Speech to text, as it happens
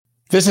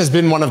This has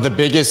been one of the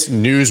biggest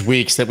news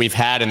weeks that we've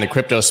had in the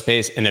crypto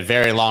space in a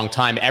very long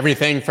time.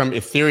 Everything from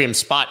Ethereum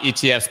spot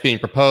ETFs being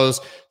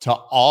proposed to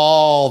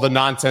all the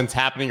nonsense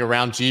happening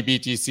around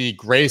GBTC,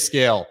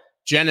 Grayscale,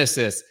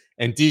 Genesis,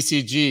 and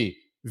DCG,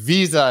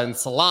 Visa and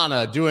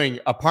Solana doing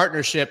a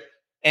partnership,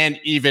 and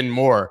even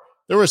more.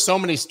 There were so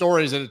many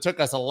stories that it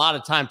took us a lot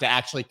of time to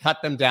actually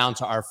cut them down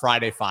to our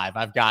Friday Five.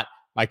 I've got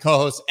my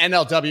co-host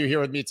NLW here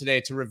with me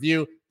today to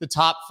review the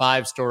top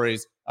 5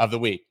 stories of the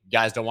week. You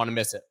guys don't want to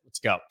miss it. Let's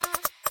go.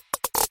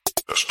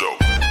 Let's go.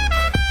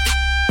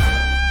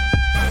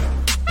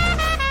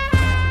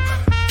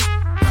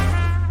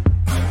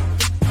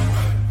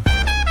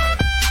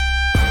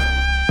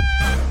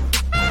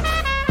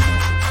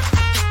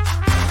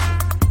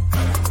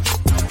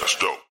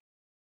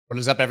 What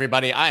is up,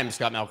 everybody? I am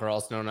Scott Melker,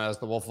 also known as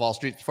the Wolf of Wall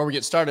Street. Before we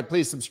get started,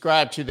 please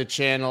subscribe to the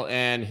channel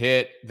and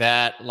hit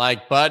that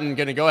like button.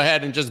 Going to go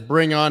ahead and just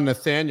bring on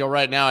Nathaniel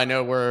right now. I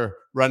know we're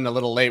running a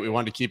little late. We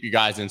wanted to keep you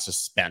guys in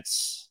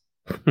suspense.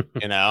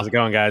 How's it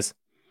going, guys?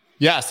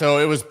 Yeah, so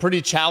it was pretty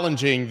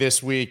challenging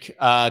this week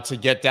to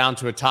get down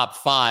to a top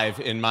 5,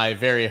 in my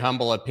very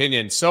humble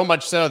opinion. So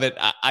much so that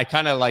I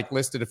kind of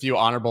listed a few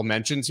honorable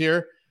mentions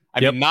here. I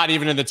mean, not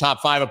even in the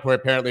top 5,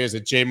 apparently, as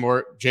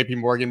JP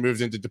Morgan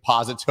moves into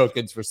deposit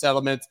tokens for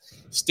settlements.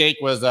 Stake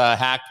was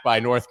hacked by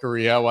North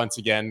Korea once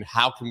again.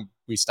 How can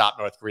we stop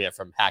North Korea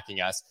from hacking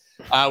us?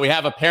 We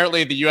have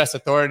apparently the U.S.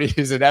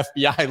 authorities and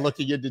FBI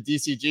looking into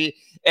DCG,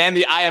 and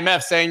the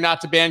IMF saying not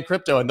to ban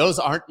crypto. And those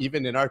aren't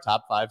even in our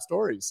top 5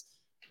 stories.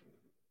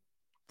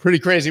 Pretty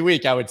crazy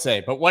week, I would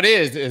say. But what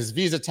is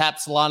Visa tapped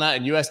Solana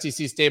and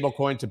USDC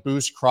stablecoin to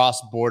boost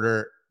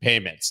cross-border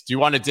payments. Do you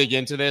want to dig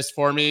into this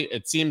for me?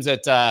 It seems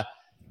that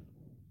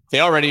they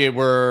already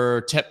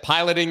were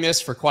piloting this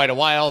for quite a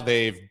while.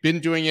 They've been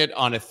doing it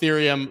on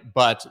Ethereum,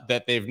 but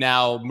that they've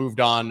now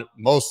moved on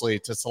mostly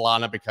to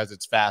Solana because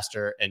it's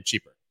faster and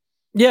cheaper.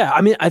 Yeah,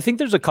 I mean, I think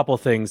there's a couple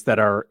things that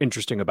are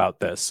interesting about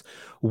this.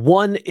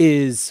 One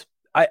is,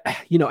 I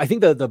think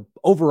the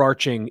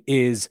overarching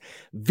is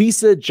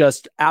Visa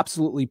just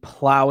absolutely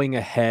plowing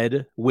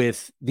ahead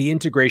with the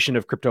integration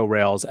of crypto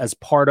rails as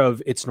part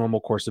of its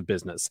normal course of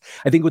business.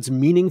 I think what's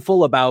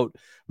meaningful about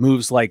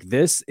moves like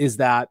this is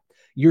that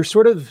you're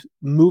sort of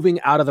moving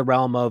out of the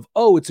realm of,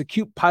 oh, it's a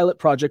cute pilot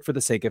project for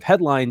the sake of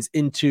headlines,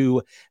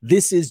 into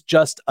this is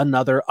just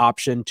another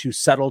option to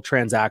settle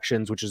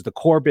transactions, which is the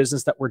core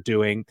business that we're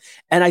doing.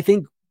 And I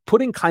think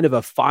putting kind of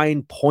a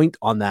fine point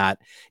on that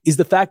is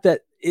the fact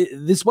that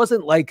this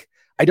wasn't like,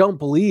 I don't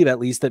believe at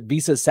least that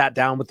Visa sat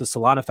down with the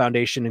Solana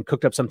Foundation and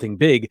cooked up something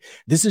big.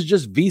 This is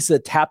just Visa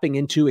tapping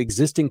into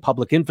existing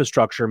public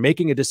infrastructure,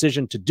 making a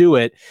decision to do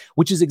it,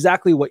 which is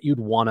exactly what you'd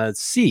want to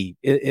see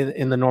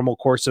in the normal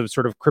course of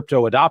sort of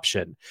crypto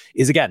adoption.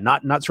 Is again,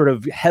 not sort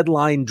of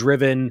headline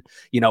driven,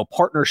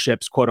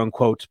 partnerships, quote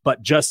unquote,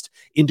 but just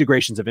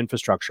integrations of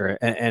infrastructure.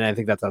 And I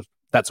think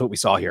that's what we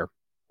saw here.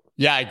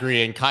 Yeah, I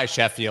agree. And Kai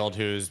Sheffield,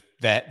 who's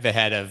the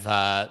head of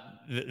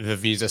the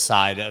Visa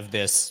side of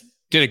this,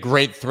 did a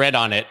great thread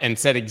on it and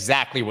said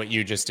exactly what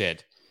you just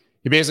did.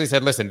 He basically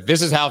said, listen,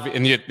 this is how,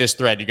 in this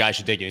thread, you guys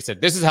should dig it. He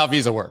said, this is how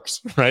Visa works,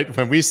 right?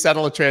 When we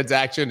settle a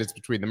transaction, it's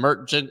between the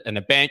merchant and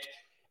the bank.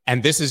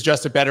 And this is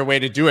just a better way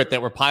to do it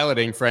that we're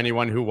piloting for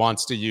anyone who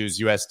wants to use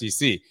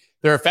USDC.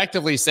 They're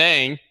effectively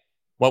saying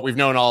what we've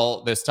known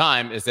all this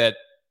time is that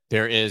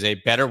there is a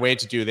better way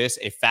to do this,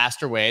 a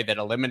faster way that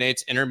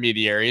eliminates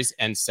intermediaries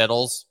and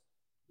settles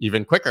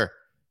even quicker.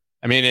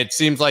 I mean, it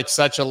seems like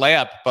such a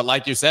layup, but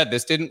like you said,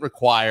 this didn't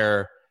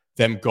require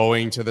them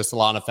going to the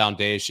Solana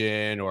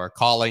Foundation or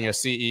calling a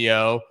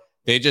CEO.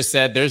 They just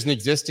said, there's an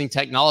existing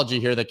technology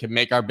here that can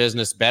make our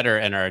business better,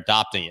 and are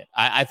adopting it.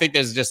 I think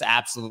this is just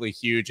absolutely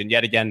huge. And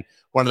yet again,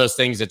 one of those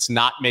things that's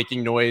not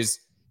making noise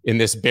in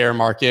this bear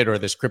market or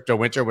this crypto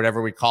winter,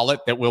 whatever we call it,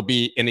 that will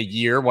be in a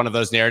year, one of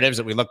those narratives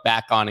that we look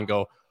back on and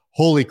go,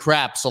 holy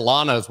crap,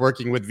 Solana is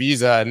working with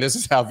Visa, and this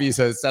is how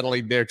Visa is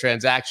settling their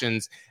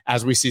transactions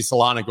as we see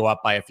Solana go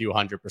up by a few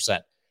 100%.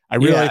 I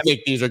really think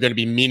these are going to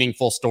be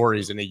meaningful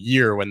stories in a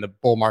year when the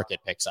bull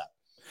market picks up.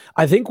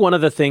 I think one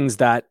of the things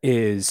that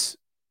is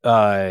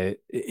going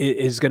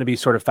to be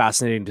sort of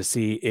fascinating to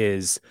see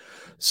is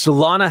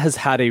Solana has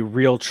had a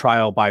real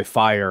trial by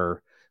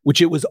fire, which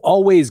it was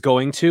always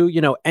going to.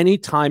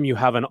 Anytime you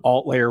have an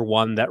alt layer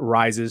one that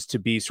rises to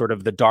be sort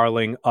of the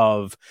darling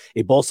of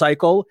a bull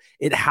cycle,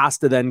 it has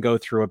to then go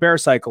through a bear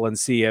cycle and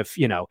see if,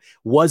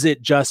 was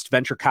it just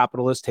venture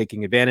capitalists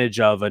taking advantage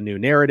of a new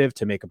narrative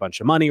to make a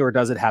bunch of money, or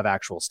does it have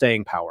actual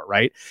staying power,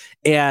 right?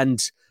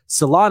 And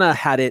Solana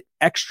had it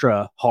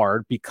extra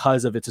hard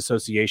because of its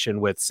association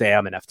with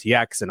SAM and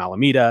FTX and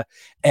Alameda.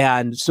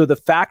 And so the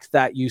fact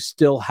that you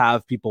still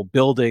have people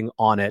building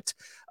on it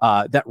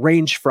that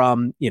range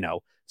from,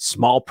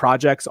 small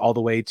projects all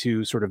the way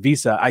to sort of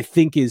Visa, I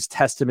think is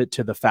testament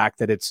to the fact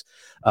that it's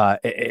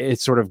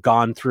sort of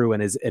gone through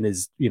and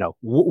is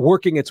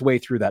working its way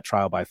through that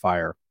trial by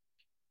fire.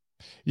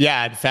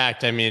 Yeah, in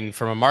fact, I mean,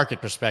 from a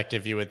market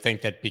perspective, you would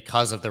think that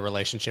because of the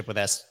relationship with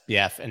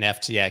SBF and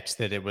FTX,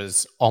 that it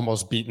was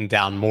almost beaten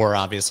down more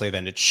obviously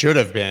than it should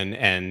have been,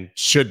 and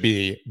should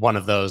be one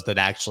of those that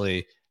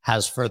actually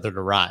has further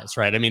to rise,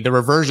 right? I mean, the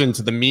reversion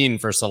to the mean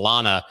for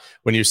Solana,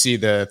 when you see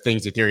the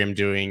things Ethereum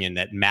doing and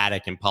that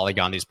Matic and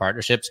Polygon, these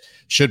partnerships,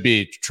 should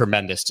be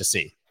tremendous to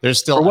see. There's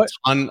still a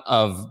ton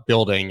of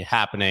building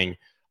happening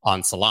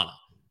on Solana.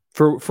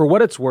 For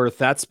what it's worth,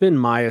 that's been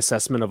my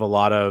assessment of a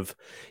lot of,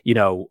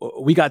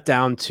 we got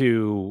down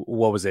to,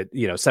 what was it,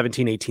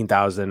 17,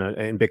 18,000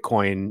 in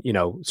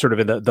Bitcoin, sort of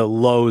in the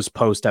lows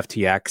post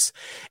FTX.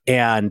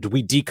 And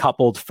we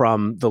decoupled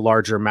from the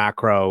larger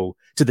macro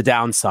to the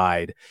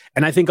downside.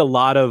 And I think a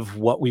lot of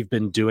what we've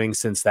been doing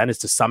since then is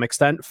to some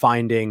extent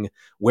finding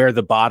where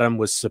the bottom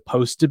was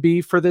supposed to be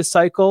for this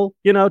cycle,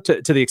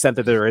 to the extent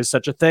that there is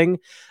such a thing.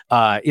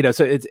 So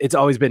it's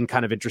always been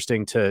kind of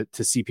interesting to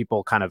see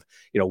people kind of,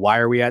 why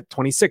are we at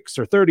 26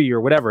 or 30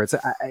 or whatever? It's,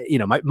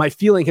 my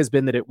feeling has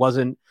been that it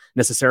wasn't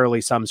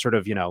necessarily some sort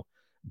of,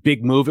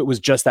 big move. It was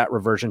just that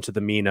reversion to the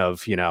mean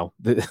of,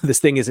 this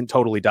thing isn't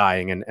totally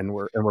dying, and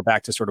we're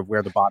back to sort of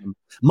where the bottom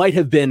might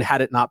have been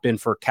had it not been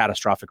for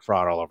catastrophic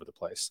fraud all over the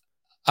place.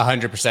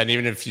 100%.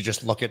 Even if you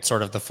just look at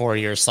sort of the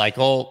 4-year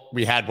cycle,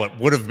 we had what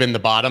would have been the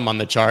bottom on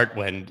the chart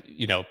when,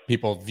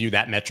 people view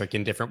that metric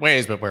in different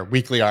ways, but where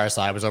weekly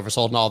RSI was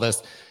oversold and all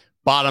this,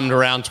 bottomed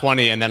around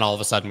 20. And then all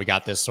of a sudden we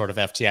got this sort of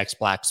FTX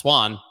black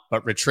swan,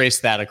 but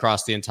retraced that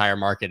across the entire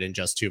market in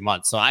just 2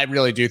 months. So I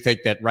really do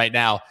think that right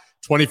now,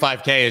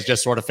 25K is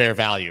just sort of fair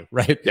value,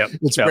 right? Yep.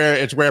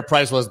 It's where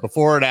price was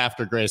before and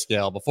after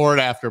Grayscale, before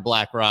and after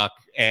BlackRock,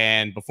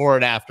 and before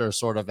and after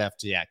sort of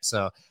FTX.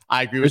 So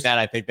I agree with that.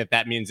 I think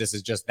that means this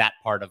is just that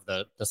part of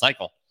the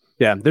cycle.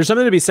 Yeah, there's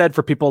something to be said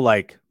for people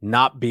like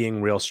not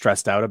being real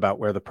stressed out about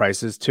where the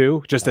price is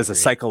too, just as a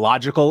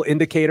psychological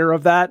indicator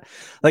of that.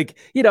 Like,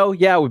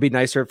 it would be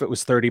nicer if it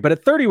was 30, but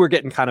at 30, we're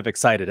getting kind of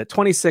excited. At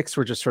 26,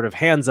 we're just sort of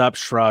hands up,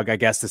 shrug. I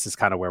guess this is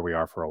kind of where we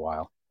are for a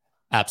while.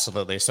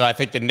 Absolutely. So I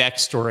think the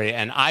next story,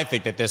 and I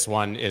think that this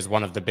one is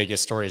one of the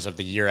biggest stories of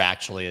the year,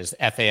 actually, is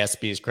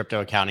FASB's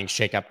crypto accounting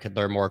shakeup could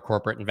lure more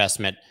corporate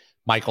investment.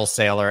 Michael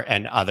Saylor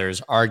and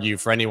others argue.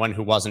 For anyone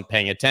who wasn't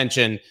paying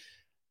attention,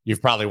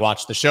 you've probably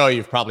watched the show,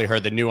 you've probably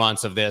heard the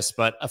nuance of this,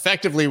 but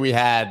effectively we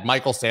had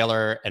Michael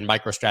Saylor and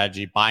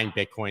MicroStrategy buying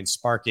Bitcoin,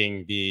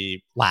 sparking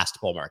the last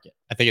bull market.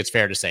 I think it's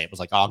fair to say it was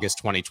like August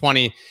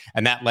 2020,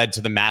 and that led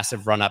to the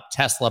massive run-up,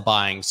 Tesla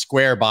buying,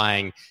 Square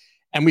buying.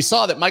 And we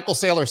saw that Michael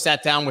Saylor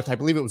sat down with, I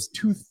believe it was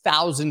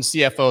 2,000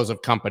 CFOs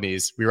of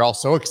companies. We were all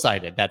so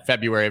excited that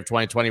February of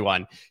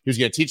 2021, he was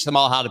going to teach them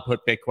all how to put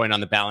Bitcoin on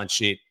the balance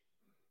sheet.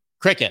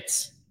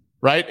 Crickets,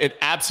 right? It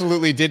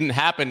absolutely didn't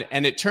happen.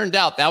 And it turned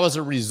out that was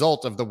a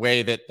result of the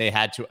way that they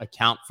had to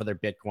account for their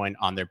Bitcoin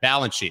on their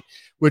balance sheet,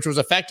 which was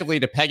effectively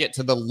to peg it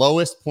to the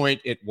lowest point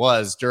it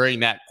was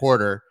during that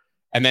quarter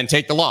and then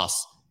take the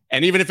loss.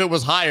 And even if it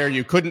was higher,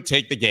 you couldn't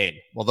take the gain.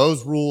 Well,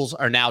 those rules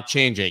are now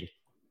changing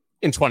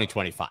in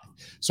 2025.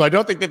 So I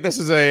don't think that this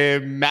is a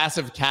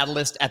massive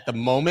catalyst at the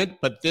moment,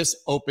 but this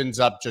opens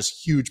up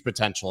just huge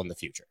potential in the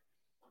future.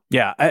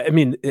 Yeah, I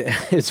mean,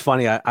 it's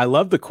funny. I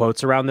love the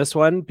quotes around this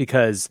one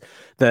because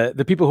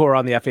the people who are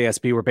on the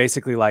FASB were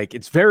basically like,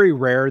 it's very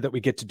rare that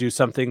we get to do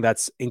something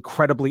that's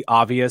incredibly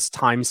obvious,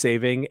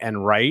 time-saving,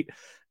 and right.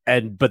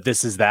 But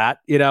this is that,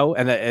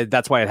 and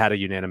that's why it had a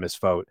unanimous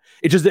vote.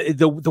 It just,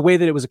 the way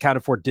that it was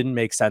accounted for didn't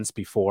make sense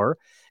before.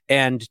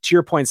 And to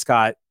your point,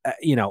 Scott,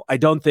 I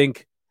don't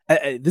think,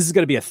 this is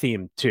going to be a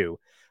theme too.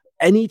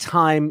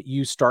 Anytime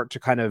you start to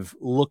kind of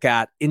look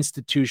at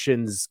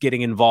institutions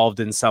getting involved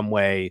in some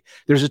way,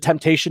 there's a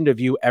temptation to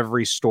view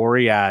every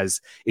story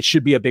as it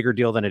should be a bigger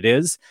deal than it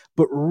is.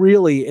 But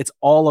really, it's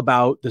all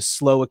about the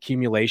slow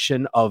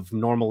accumulation of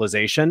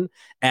normalization.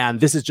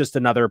 And this is just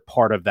another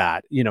part of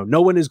that.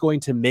 No one is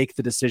going to make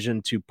the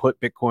decision to put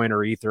Bitcoin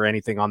or ETH or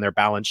anything on their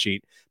balance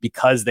sheet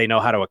because they know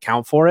how to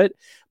account for it.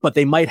 But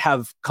they might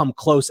have come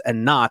close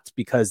and not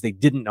because they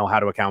didn't know how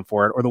to account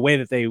for it, or the way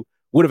that they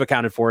would have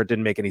accounted for it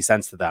didn't make any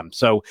sense to them.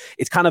 So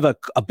it's kind of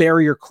a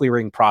barrier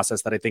clearing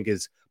process that I think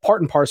is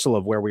part and parcel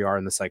of where we are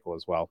in the cycle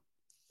as well.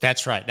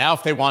 That's right. Now,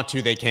 if they want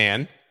to, they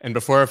can. And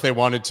before, if they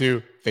wanted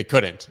to, they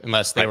couldn't,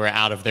 unless they were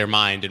out of their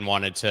mind and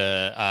wanted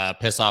to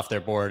piss off their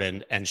board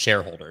and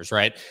shareholders,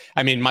 right?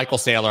 I mean, Michael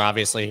Saylor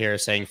obviously here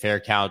saying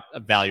fair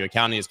value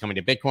accounting is coming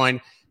to Bitcoin.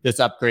 This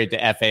upgrade to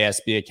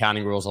FASB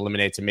accounting rules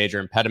eliminates a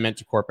major impediment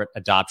to corporate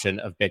adoption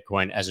of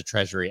Bitcoin as a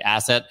treasury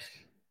asset.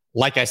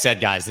 Like I said,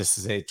 guys, this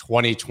is a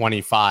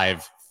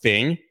 2025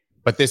 thing,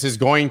 but this is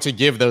going to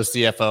give those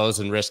CFOs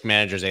and risk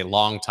managers a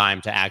long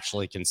time to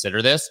actually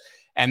consider this.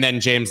 And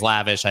then James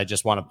Lavish, I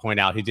just want to point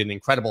out, he did an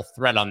incredible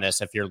thread on this.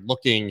 If you're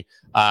looking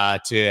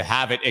to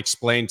have it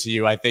explained to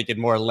you, I think in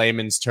more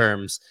layman's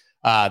terms,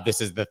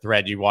 this is the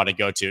thread you want to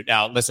go to.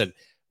 Now, listen,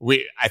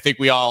 I think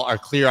we all are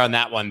clear on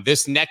that one.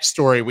 This next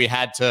story, we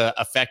had to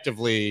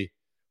effectively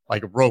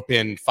rope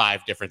in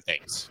 5 different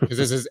things because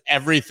this is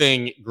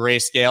everything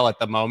Grayscale at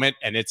the moment,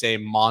 and it's a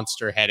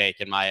monster headache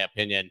in my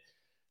opinion.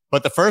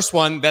 But the first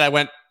one that I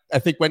went, I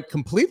think went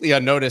completely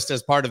unnoticed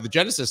as part of the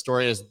Genesis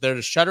story is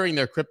they're shuttering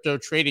their crypto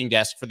trading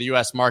desk for the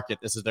US market.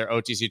 This is their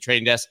OTC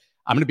trading desk.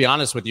 I'm going to be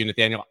honest with you,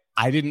 Nathaniel.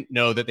 I didn't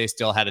know that they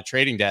still had a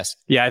trading desk.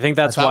 Yeah, I think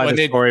that's why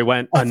the story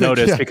went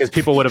unnoticed, because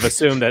people would have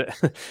assumed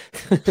that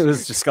it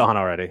was just gone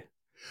already.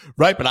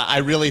 Right. But I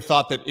really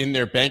thought that in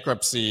their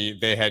bankruptcy,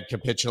 they had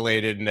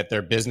capitulated and that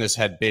their business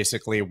had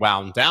basically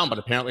wound down. But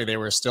apparently they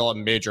were still a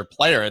major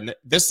player. And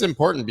this is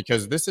important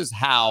because this is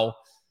how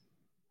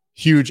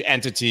huge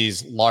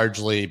entities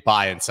largely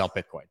buy and sell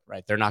Bitcoin,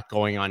 right? They're not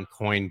going on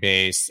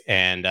Coinbase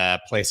and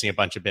placing a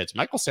bunch of bids.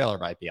 Michael Saylor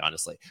might be,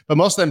 honestly. But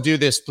most of them do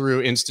this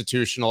through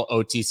institutional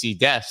OTC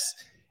desks.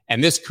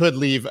 And this could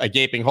leave a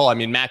gaping hole. I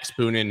mean, Max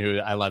Boonin, who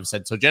I love,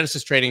 said, so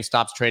Genesis Trading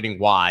stops trading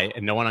why?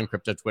 And no one on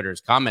crypto Twitter is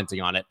commenting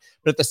on it.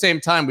 But at the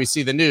same time, we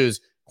see the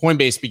news,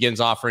 Coinbase begins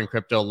offering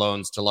crypto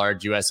loans to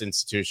large U.S.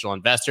 institutional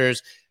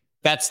investors.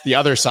 That's the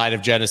other side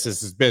of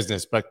Genesis's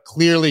business. But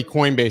clearly,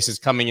 Coinbase is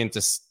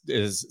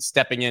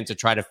stepping in to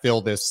try to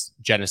fill this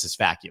Genesis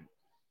vacuum.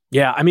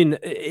 Yeah, I mean,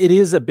 it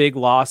is a big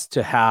loss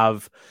to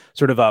have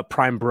sort of a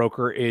prime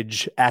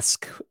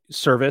brokerage-esque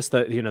service,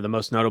 that, you know, the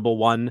most notable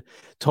one,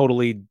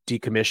 totally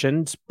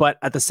decommissioned. But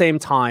at the same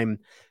time,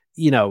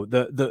 you know,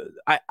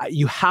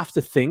 you have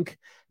to think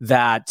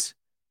that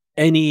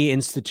any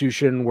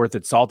institution worth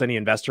its salt, any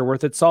investor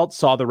worth its salt,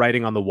 saw the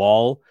writing on the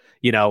wall,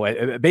 you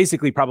know,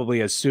 basically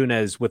probably as soon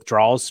as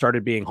withdrawals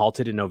started being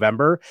halted in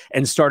November,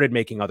 and started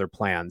making other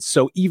plans.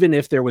 So even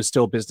if there was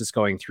still business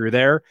going through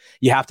there,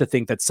 you have to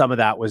think that some of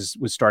that was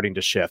starting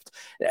to shift.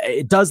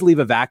 It does leave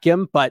a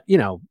vacuum, but, you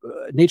know,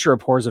 nature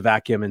abhors a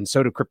vacuum, and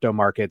so do crypto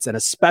markets. And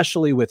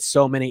especially with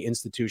so many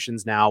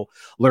institutions now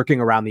lurking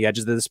around the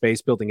edges of the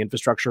space, building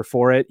infrastructure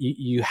for it,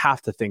 you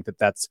have to think that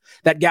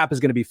that gap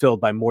is going to be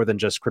filled by more than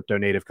just crypto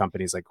native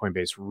companies like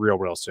Coinbase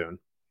real soon.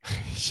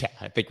 Yeah,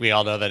 I think we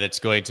all know that it's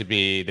going to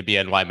be the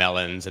BNY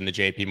Mellons and the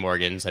JP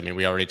Morgans. I mean,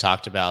 we already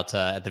talked about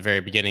at the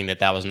very beginning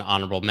that was an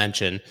honorable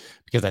mention,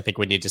 because I think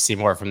we need to see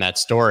more from that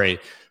story.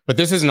 But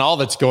this isn't all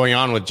that's going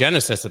on with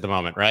Genesis at the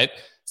moment, right?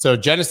 So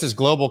Genesis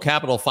Global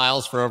Capital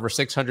files for over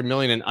 $600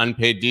 million in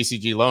unpaid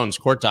DCG loans,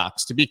 court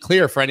docs. To be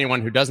clear for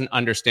anyone who doesn't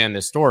understand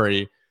this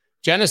story,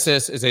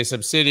 Genesis is a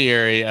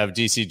subsidiary of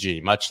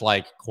DCG, much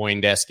like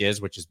CoinDesk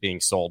is, which is being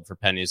sold for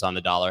pennies on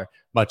the dollar,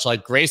 much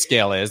like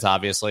Grayscale is,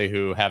 obviously,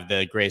 who have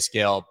the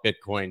Grayscale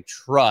Bitcoin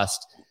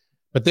Trust.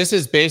 But this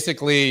is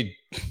basically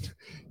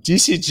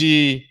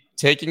DCG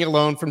taking a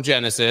loan from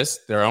Genesis,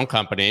 their own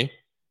company,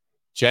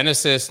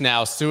 Genesis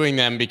now suing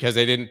them because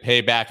they didn't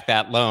pay back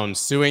that loan,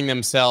 suing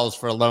themselves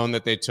for a loan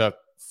that they took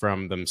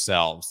from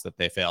themselves, that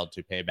they failed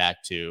to pay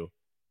back to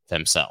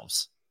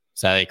themselves.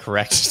 Is that a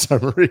correct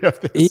summary of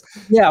this?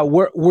 Yeah.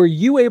 Were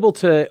you able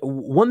to?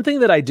 One thing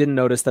that I didn't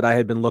notice that I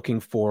had been looking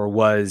for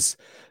was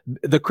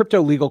the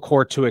crypto legal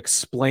court to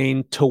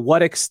explain to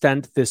what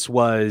extent this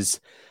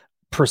was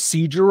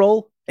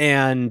procedural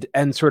and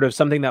sort of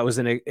something that was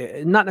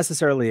not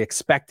necessarily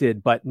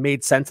expected, but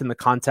made sense in the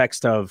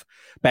context of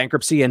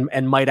bankruptcy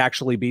and might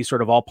actually be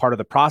sort of all part of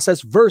the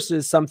process,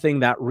 versus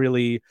something that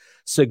really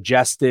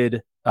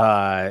suggested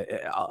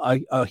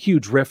a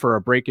huge riff or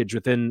a breakage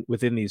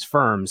within these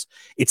firms.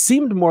 It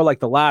seemed more like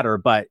the latter,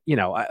 but, you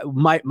know,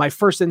 my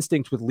first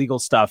instinct with legal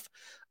stuff,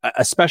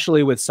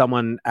 especially with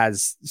someone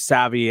as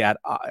savvy at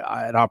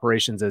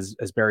operations as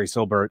Barry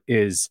Silbert,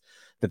 is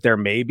that there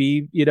may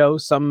be, you know,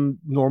 some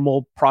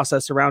normal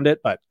process around it,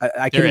 but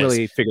I couldn't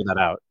really figure that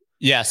out.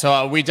 Yeah,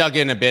 so we dug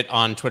in a bit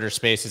on Twitter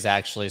Spaces,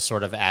 actually,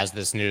 sort of as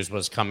this news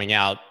was coming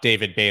out.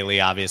 David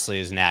Bailey, obviously,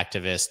 is an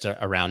activist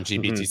around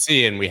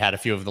GBTC, and we had a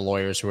few of the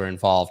lawyers who were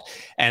involved.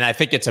 And I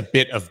think it's a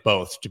bit of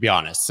both, to be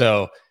honest.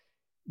 So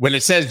when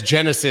it says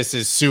Genesis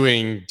is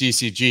suing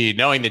DCG,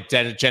 knowing that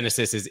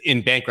Genesis is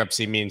in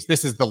bankruptcy means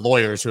this is the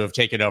lawyers who have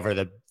taken over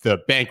the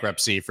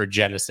bankruptcy for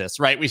Genesis,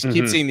 right? We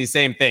keep seeing the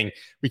same thing.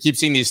 We keep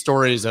seeing these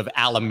stories of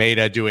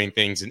Alameda doing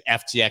things and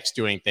FTX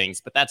doing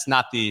things, but that's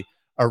not the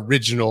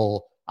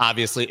original,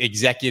 obviously,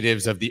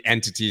 executives of the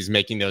entities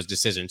making those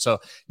decisions. So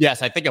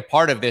yes, I think a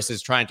part of this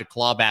is trying to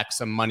claw back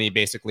some money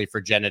basically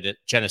for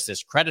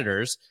Genesis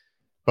creditors.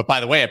 But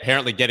by the way,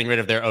 apparently getting rid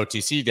of their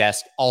OTC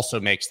desk also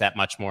makes that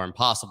much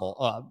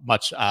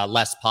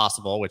less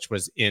possible, which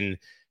was in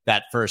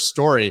that first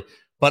story.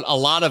 But a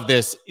lot of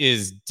this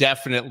is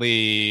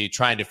definitely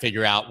trying to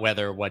figure out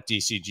whether what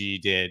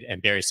DCG did and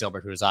Barry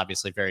Silbert, who is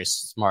obviously very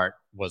smart,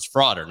 was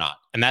fraud or not.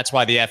 And that's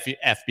why the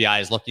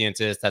FBI is looking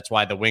into this. That's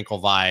why the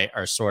Winklevi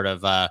are sort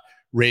of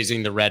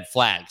raising the red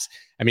flags.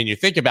 I mean, you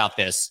think about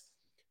this,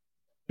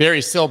 Barry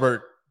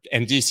Silbert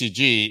and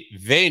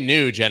DCG, they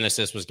knew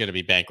Genesis was going to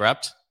be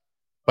bankrupt,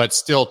 but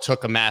still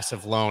took a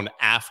massive loan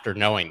after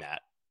knowing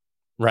that,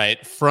 right?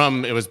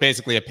 It was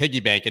basically a piggy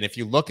bank. And if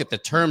you look at the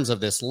terms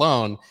of this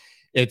loan,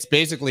 it's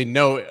basically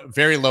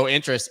very low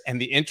interest,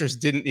 and the interest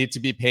didn't need to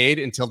be paid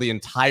until the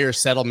entire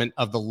settlement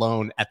of the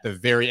loan at the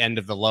very end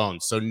of the loan.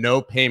 So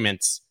no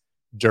payments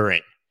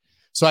during.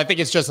 So I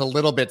think it's just a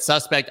little bit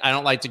suspect. I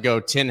don't like to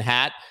go tin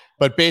hat,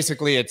 But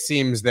basically, it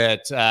seems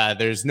that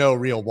there's no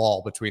real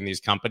wall between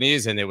these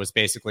companies. And it was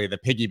basically the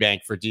piggy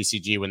bank for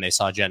DCG when they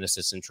saw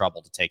Genesis in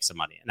trouble to take some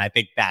money. And I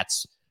think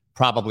that's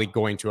probably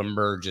going to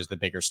emerge as the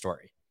bigger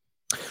story.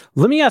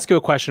 Let me ask you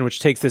a question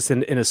which takes this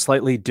in a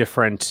slightly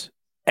different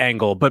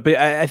angle, but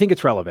I think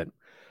it's relevant.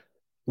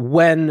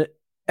 When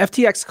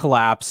FTX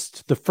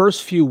collapsed, the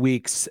first few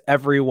weeks,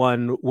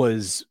 everyone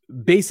was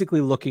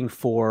basically looking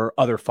for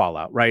other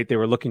fallout, right? They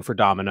were looking for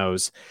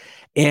dominoes.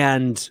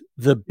 And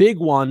the big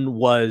one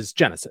was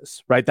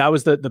Genesis, right? That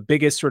was the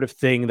biggest sort of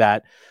thing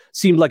that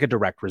seemed like a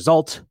direct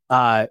result.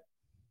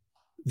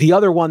 The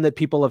other one that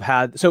people have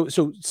had, so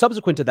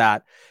subsequent to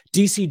that,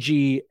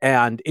 DCG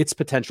and its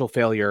potential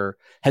failure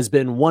has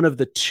been one of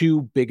the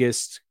two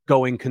biggest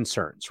going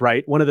concerns,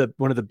 right? One of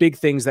the big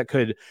things that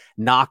could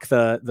knock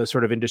the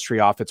sort of industry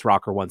off its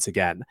rocker once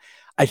again.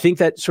 I think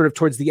that sort of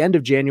towards the end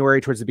of January,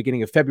 towards the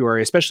beginning of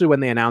February, especially when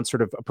they announced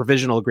sort of a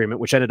provisional agreement,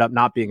 which ended up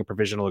not being a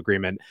provisional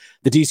agreement,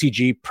 the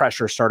DCG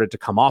pressure started to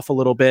come off a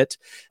little bit.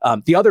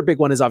 The other big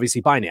one is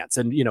obviously Binance.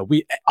 And,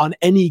 we on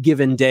any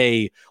given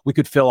day, we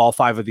could fill all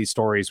 5 of these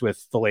stories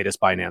with the latest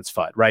Binance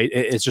FUD, right?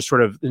 It's just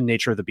sort of the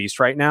nature of the beast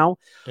right now.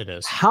 It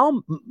is.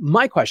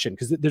 My question,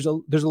 because there's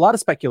a lot of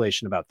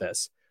speculation about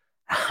this.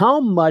 How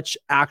much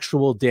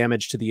actual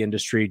damage to the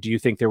industry do you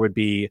think there would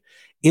be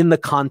in the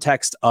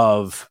context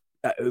of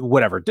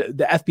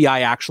the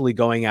FBI actually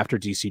going after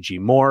DCG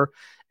more?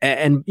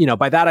 And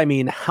by that, I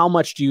mean, how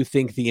much do you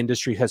think the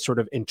industry has sort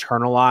of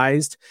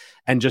internalized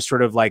and just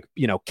sort of like,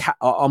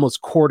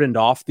 almost cordoned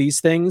off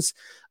these things?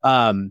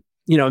 And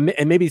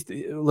maybe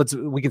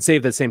we can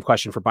save the same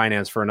question for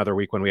Binance for another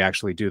week when we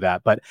actually do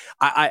that. But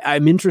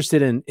I'm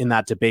interested in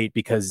that debate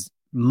because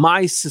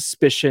my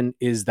suspicion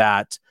is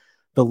that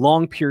the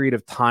long period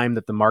of time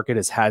that the market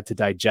has had to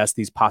digest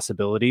these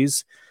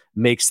possibilities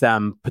makes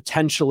them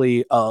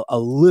potentially a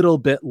little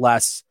bit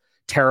less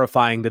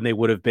terrifying than they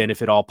would have been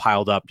if it all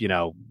piled up,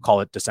 call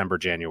it December,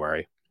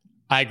 January.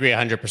 I agree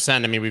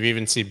 100%. I mean, we've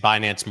even seen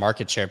Binance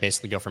market share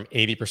basically go from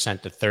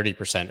 80% to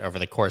 30% over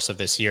the course of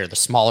this year. The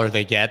smaller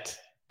they get,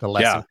 the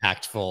less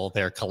impactful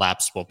their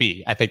collapse will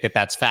be. I think that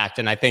that's fact.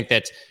 And I think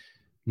that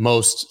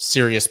most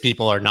serious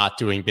people are not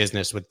doing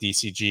business with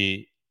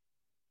DCG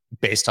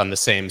based on the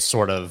same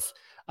sort of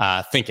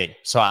thinking.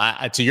 So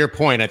to your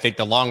point, I think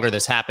the longer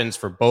this happens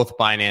for both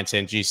Binance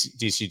and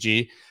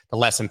DCG, the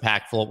less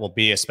impactful it will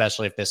be,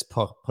 especially if this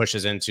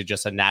pushes into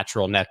just a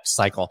natural next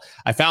cycle.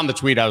 I found the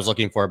tweet I was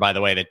looking for, by the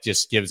way, that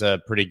just gives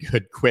a pretty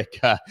good, quick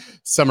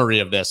summary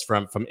of this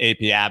from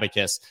AP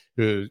Abacus,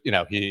 who,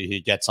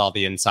 he gets all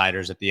the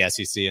insiders at the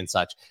SEC and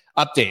such.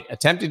 Update,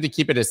 attempting to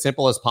keep it as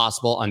simple as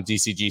possible on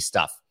DCG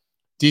stuff.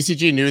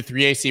 DCG knew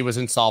 3AC was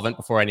insolvent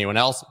before anyone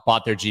else,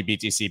 bought their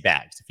GBTC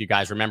bags. If you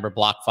guys remember,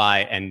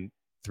 BlockFi and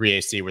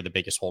 3AC were the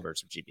biggest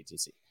holders of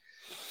GBTC.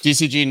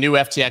 DCG knew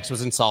FTX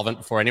was insolvent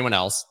before anyone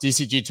else.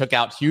 DCG took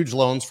out huge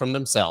loans from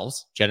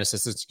themselves.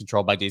 Genesis is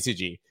controlled by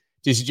DCG.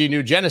 DCG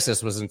knew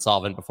Genesis was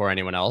insolvent before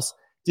anyone else.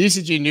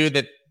 DCG knew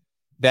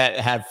that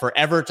had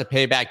forever to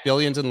pay back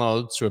billions in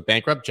loans to a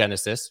bankrupt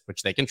Genesis,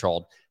 which they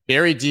controlled.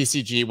 Barry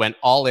DCG went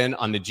all in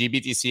on the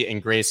GBTC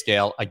and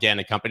Grayscale, again,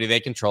 a company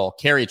they control,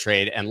 carry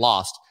trade, and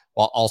lost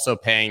while also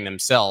paying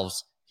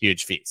themselves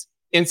huge fees.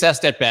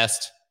 Incest at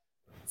best,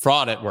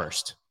 fraud at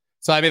worst.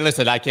 So, I mean,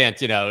 listen, I can't,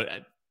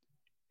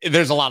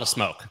 there's a lot of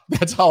smoke.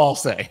 That's all I'll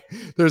say.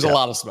 There's a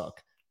lot of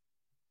smoke.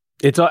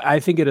 I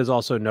think it is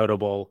also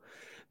notable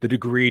the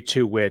degree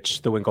to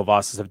which the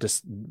Winklevosses have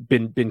just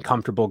been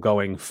comfortable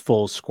going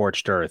full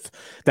scorched earth.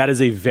 That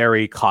is a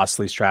very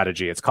costly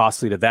strategy. It's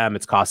costly to them.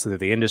 It's costly to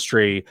the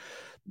industry,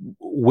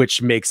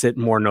 which makes it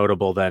more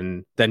notable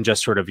than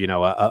just sort of,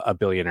 a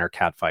billionaire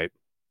catfight.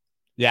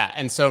 Yeah.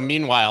 And so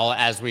meanwhile,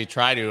 as we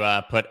try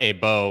to put a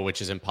bow,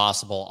 which is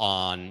impossible,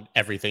 on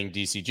everything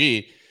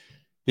DCG,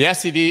 the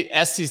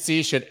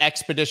SEC should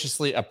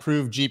expeditiously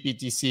approve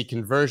GBTC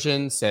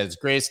conversion, says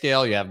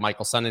Grayscale. You have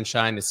Michael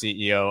Sonnenschein, the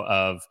CEO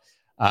of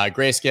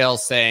Grayscale,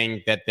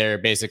 saying that they're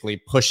basically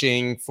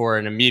pushing for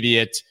an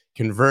immediate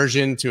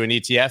conversion to an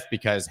ETF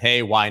because,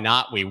 hey, why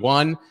not? We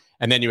won.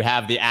 And then you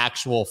have the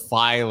actual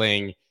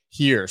filing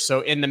here.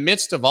 So in the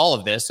midst of all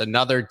of this,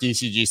 another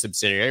DCG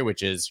subsidiary,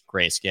 which is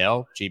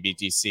Grayscale,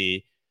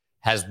 GBTC,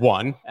 has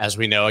won, as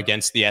we know,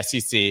 against the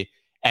SEC,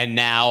 and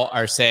now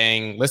are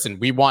saying, listen,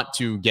 we want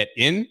to get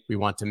in, we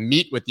want to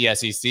meet with the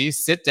SEC,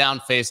 sit down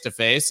face to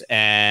face,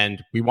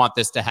 and we want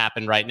this to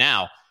happen right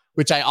now,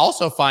 which I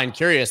also find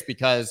curious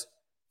because,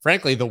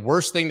 frankly, the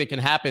worst thing that can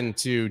happen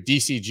to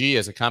DCG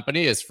as a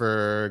company is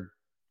for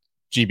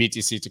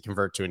GBTC to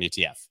convert to an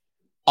ETF.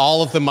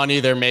 All of the money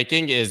they're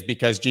making is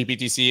because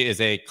GBTC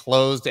is a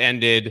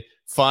closed-ended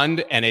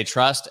fund and a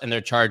trust, and they're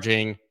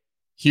charging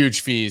huge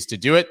fees to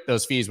do it.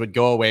 Those fees would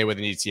go away with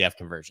an ETF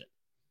conversion.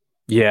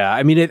 Yeah,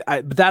 I mean,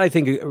 I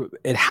think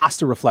it has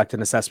to reflect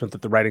an assessment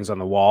that the writing's on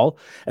the wall,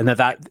 and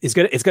that is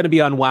it's going to be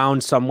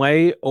unwound some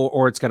way,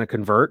 or it's going to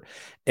convert.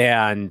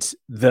 And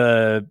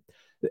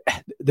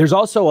there's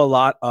also a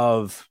lot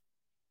of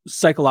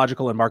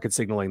psychological and market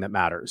signaling that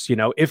matters.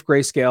 If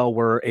Grayscale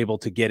were able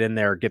to get in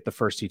there, get the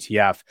first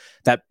ETF,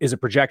 that is a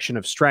projection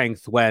of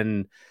strength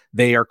when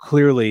they are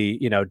clearly,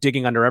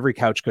 digging under every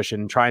couch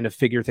cushion, trying to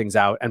figure things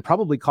out and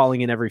probably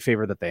calling in every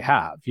favor that they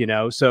have,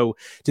 So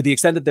to the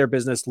extent that their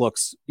business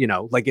looks,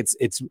 like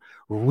it's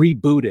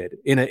rebooted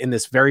in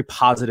this very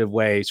positive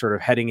way, sort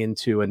of heading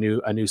into a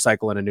new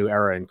cycle and a new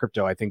era in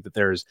crypto, I think that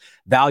there's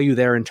value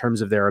there in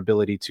terms of their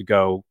ability to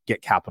go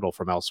get capital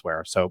from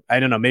elsewhere. So I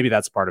don't know, maybe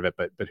that's part of it,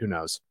 but who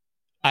knows?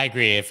 I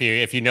agree.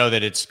 If you know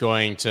that it's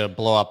going to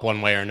blow up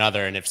one way or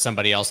another, and if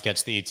somebody else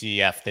gets the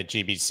ETF, that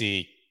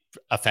GBTC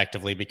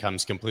effectively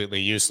becomes completely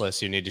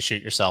useless, you need to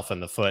shoot yourself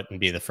in the foot and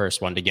be the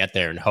first one to get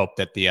there and hope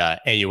that the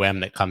AUM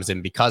that comes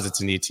in because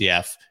it's an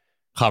ETF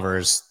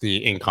covers the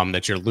income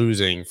that you're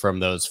losing from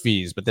those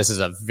fees. But this is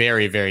a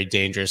very, very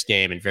dangerous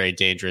game and very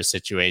dangerous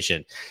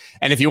situation.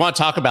 And if you want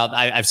to talk about,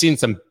 I've seen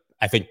some,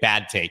 I think,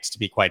 bad takes, to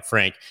be quite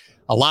frank.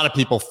 A lot of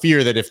people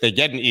fear that if they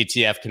get an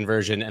ETF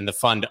conversion and the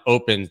fund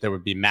opens, there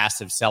would be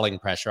massive selling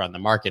pressure on the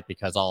market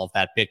because all of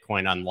that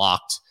Bitcoin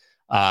unlocked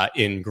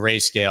in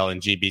Grayscale and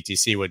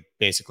GBTC would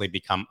basically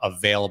become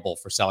available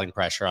for selling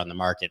pressure on the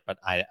market. But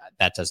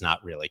that does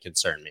not really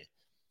concern me.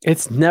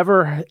 It's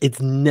never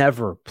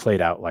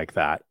played out like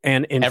that.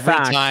 And in every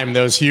fact, time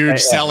those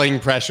huge selling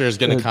pressure is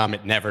going to come,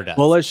 it never does.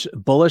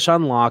 Bullish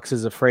unlocks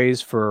is a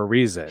phrase for a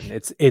reason.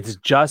 It's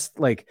just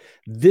like,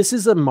 this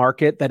is a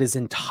market that is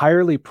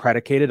entirely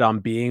predicated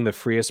on being the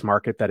freest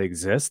market that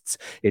exists.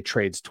 It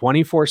trades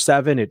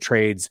 24/7. It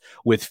trades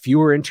with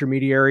fewer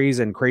intermediaries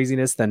and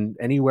craziness than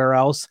anywhere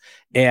else.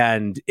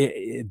 And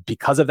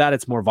because of that,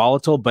 it's more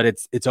volatile, but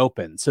it's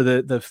open. So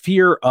the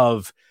fear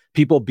of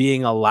people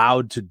being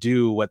allowed to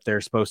do what they're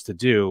supposed to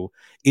do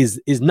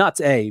is nuts.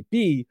 A.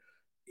 B,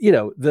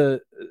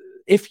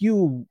 if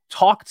you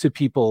talk to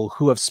people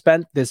who have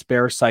spent this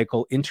bear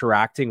cycle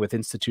interacting with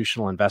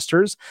institutional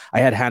investors,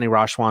 I had Hani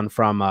Rashwan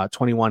from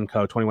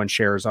 21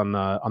 Shares on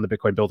the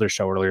Bitcoin Builder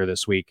show earlier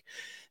this week.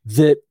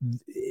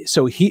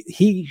 So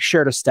he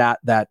shared a stat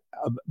that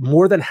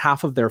more than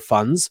half of their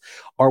funds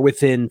are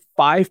within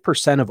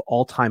 5% of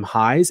all-time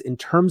highs in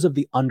terms of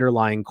the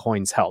underlying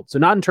coins held. So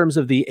not in terms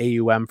of the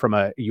AUM from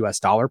a US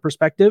dollar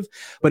perspective,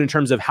 but in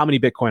terms of how many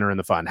Bitcoin are in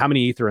the fund, how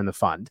many Ether in the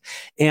fund.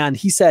 And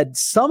he said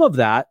some of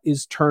that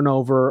is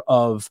turnover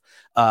of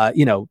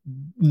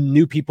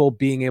new people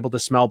being able to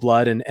smell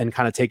blood and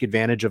kind of take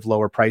advantage of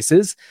lower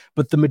prices.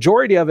 But the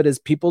majority of it is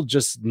people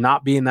just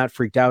not being that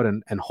freaked out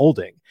and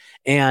holding.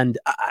 And,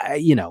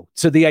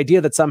 so the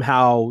idea that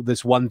somehow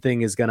this one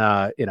thing is going to,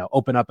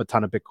 open up a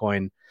ton of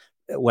Bitcoin,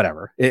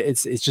 whatever,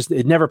 it's just,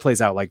 it never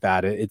plays out like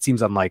that. It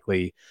seems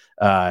unlikely.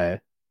 And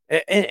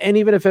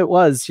even if it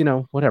was,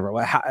 whatever,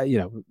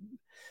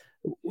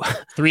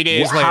 3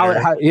 days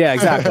later. Yeah,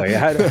 exactly.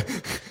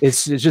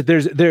 It's just,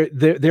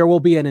 there will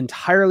be an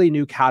entirely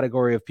new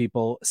category of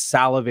people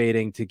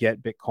salivating to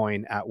get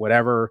Bitcoin at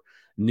whatever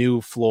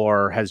new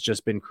floor has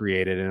just been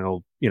created, and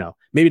it'll,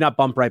 maybe not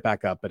bump right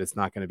back up, but it's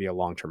not going to be a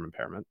long-term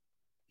impairment.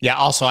 Yeah.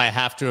 Also, I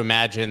have to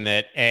imagine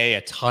that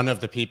a ton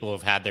of the people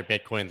who've had their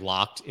Bitcoin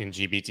locked in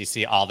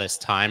GBTC all this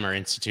time are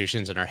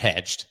institutions and are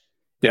hedged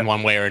in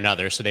one way or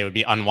another. So they would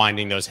be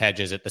unwinding those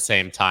hedges at the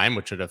same time,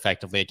 which would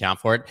effectively account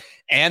for it.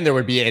 And there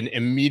would be an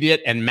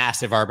immediate and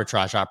massive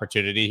arbitrage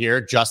opportunity here,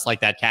 just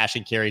like that cash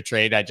and carry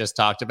trade I just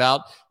talked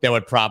about, that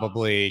would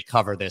probably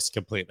cover this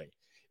completely.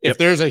 If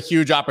there's a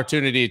huge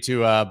opportunity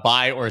to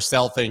buy or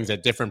sell things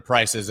at different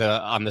prices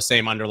on the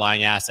same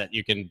underlying asset,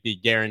 you can be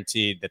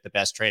guaranteed that the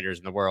best traders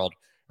in the world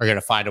are going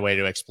to find a way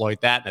to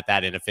exploit that, and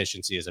that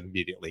inefficiency is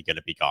immediately going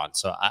to be gone.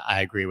 So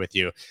I agree with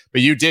you.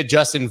 But you did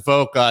just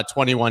invoke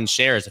 21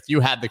 Shares. If you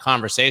had the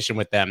conversation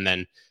with them,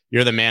 then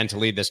you're the man to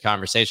lead this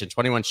conversation.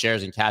 21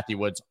 Shares and Cathie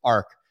Wood's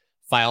ARK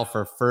file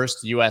for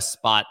first U.S.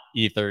 spot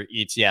Ether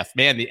ETF.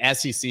 Man, the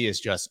SEC is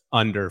just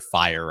under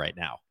fire right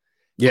now.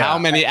 Yeah. How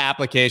many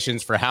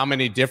applications for how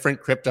many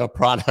different crypto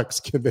products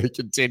can they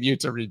continue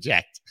to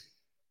reject?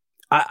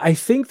 I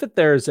think that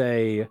there's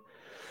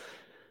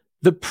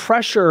the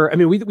pressure. I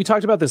mean, we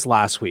talked about this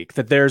last week,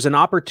 that there's an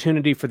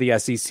opportunity for the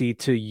SEC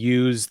to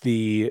use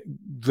the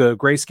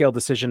Grayscale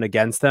decision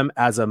against them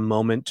as a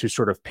moment to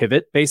sort of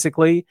pivot,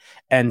 basically,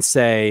 and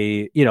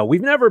say,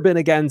 we've never been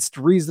against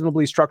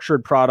reasonably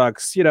structured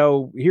products.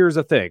 Here's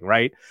a thing,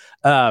 right?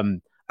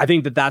 I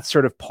think that that's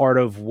sort of part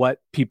of what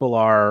people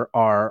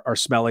are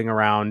smelling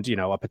around,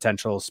 a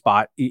potential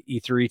spot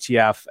Ether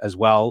ETF as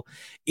well.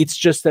 It's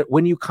just that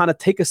when you kind of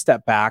take a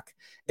step back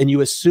and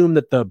you assume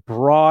that the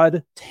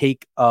broad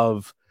take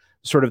of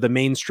sort of the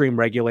mainstream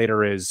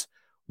regulator is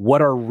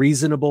what are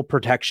reasonable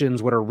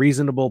protections, what are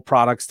reasonable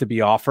products to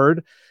be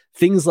offered,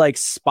 things like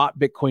spot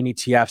Bitcoin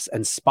ETFs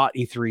and spot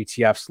Ether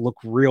ETFs look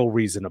real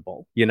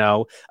reasonable,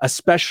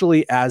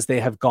 especially as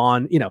they have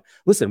gone,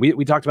 listen,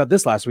 we talked about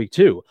this last week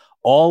too.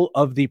 All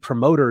of the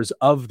promoters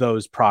of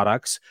those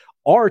products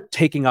are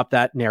taking up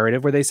that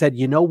narrative where they said,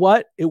 you know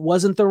what, it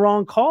wasn't the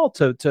wrong call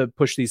to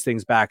push these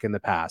things back in the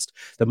past.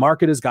 The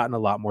market has gotten a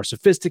lot more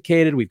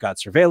sophisticated. We've got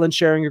surveillance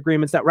sharing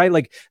agreements, that right?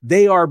 Like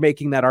they are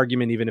making that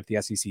argument, even if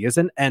the SEC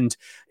isn't. And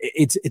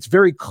it's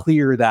very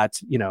clear that,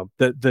 you know,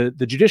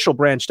 the judicial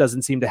branch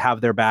doesn't seem to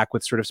have their back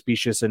with sort of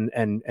specious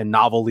and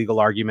novel legal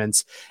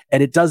arguments.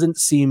 And it doesn't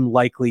seem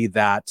likely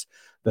that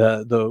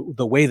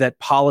the way that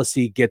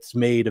policy gets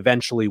made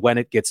eventually, when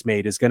it gets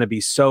made, is going to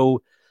be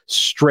so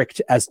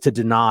strict as to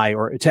deny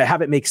or to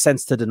have it make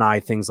sense to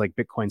deny things like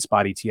Bitcoin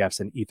spot ETFs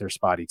and Ether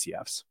spot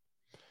ETFs.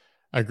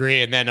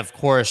 Agree. And then, of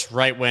course,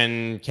 right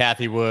when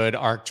Cathie Wood,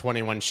 ARK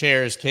 21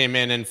 Shares came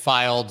in and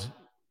filed,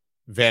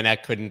 Van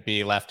Eck couldn't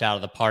be left out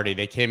of the party.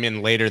 They came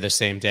in later the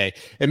same day.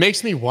 It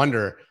makes me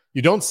wonder,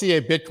 you don't see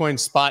a Bitcoin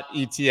spot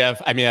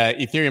ETF,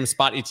 Ethereum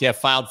spot ETF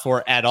filed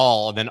for at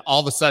all. And then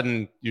all of a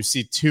sudden you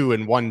see two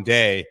in one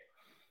day.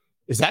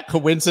 Is that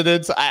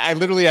coincidence? I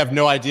literally have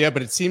no idea,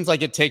 but it seems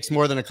like it takes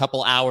more than a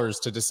couple hours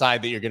to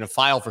decide that you're going to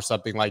file for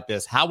something like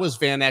this. How was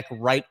Van Eck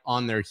right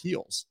on their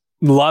heels?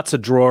 Lots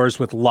of drawers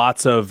with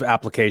lots of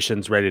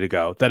applications ready to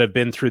go that have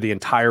been through the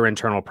entire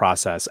internal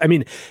process. I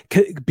mean,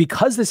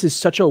 because this is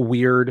such a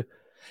weird,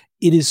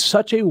 it is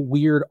such a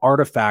weird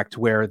artifact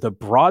where the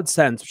broad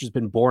sense, which has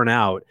been borne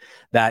out,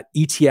 that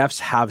ETFs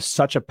have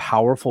such a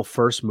powerful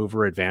first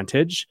mover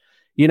advantage.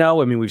 You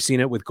know, I mean, we've seen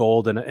it with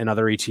gold and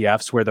other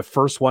ETFs where the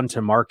first one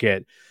to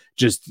market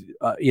just,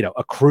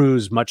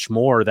 accrues much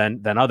more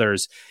than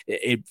others.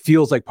 It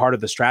feels like part of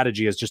the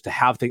strategy is just to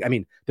have things. I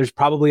mean, there's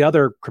probably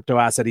other crypto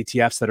asset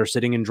ETFs that are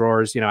sitting in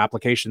drawers, you know,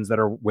 applications that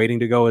are waiting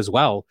to go as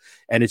well.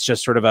 And it's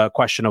just sort of a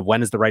question of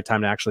when is the right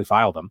time to actually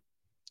file them.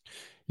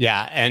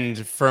 Yeah.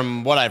 And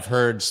from what I've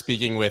heard,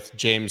 speaking with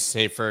James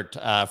Seyffert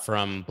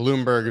from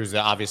Bloomberg, who's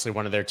obviously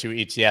one of their two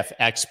ETF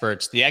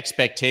experts, the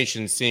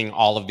expectation seeing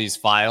all of these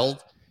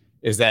filed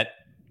is that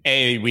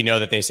we know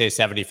that they say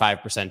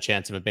 75%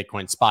 chance of a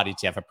Bitcoin spot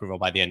ETF approval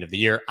by the end of the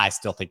year. I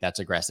still think that's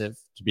aggressive,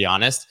 to be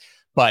honest,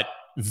 but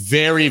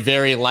very,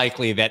 very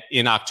likely that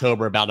in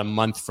October, about a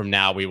month from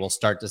now, we will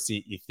start to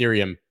see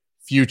Ethereum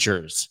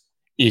futures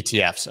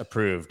ETFs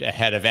approved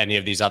ahead of any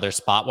of these other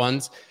spot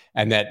ones.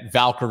 And that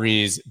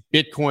Valkyrie's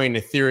Bitcoin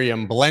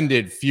Ethereum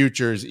blended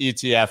futures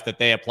ETF that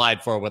they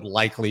applied for would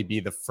likely be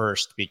the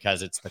first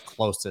because it's the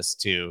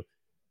closest to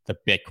the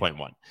Bitcoin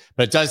one.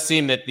 But it does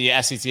seem that the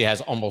SEC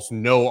has almost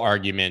no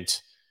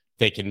argument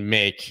they can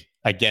make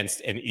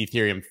against an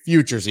Ethereum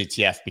futures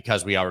ETF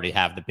because we already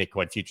have the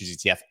Bitcoin futures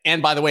ETF.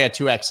 And by the way, a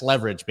 2x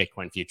leverage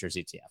Bitcoin futures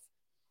ETF.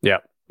 Yeah,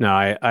 no,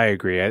 I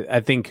agree.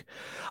 I think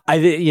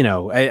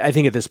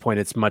at this point,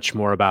 it's much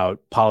more about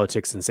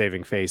politics and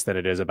saving face than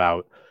it is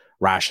about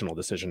rational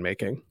decision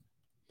making.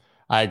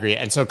 I agree.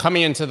 And so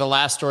coming into the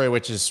last story,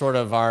 which is sort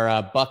of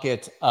our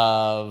bucket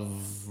of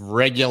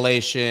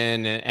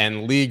regulation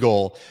and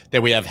legal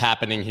that we have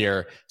happening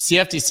here,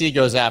 CFTC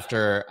goes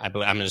after, I'm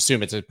going to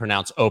assume it's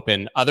pronounced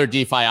open, other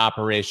DeFi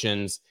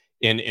operations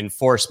in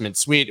enforcement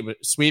sweep.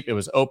 It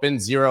was Open,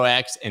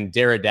 0x, and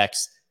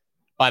Deridex.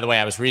 By the way,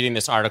 I was reading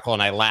this article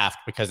and I laughed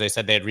because they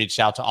said they had reached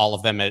out to all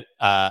of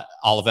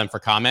them for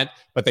comment,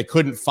 but they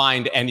couldn't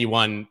find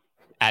anyone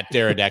at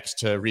Deridex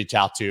to reach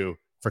out to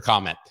for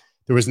comment.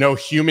 There was no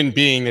human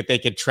being that they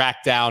could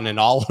track down in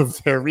all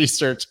of their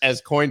research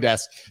as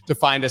CoinDesk to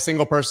find a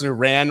single person who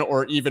ran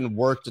or even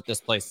worked at this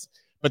place.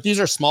 But these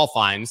are small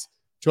fines,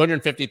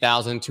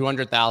 250,000,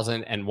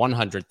 200,000, and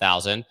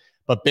 100,000.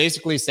 But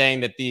basically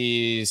saying that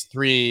these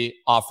three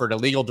offered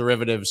illegal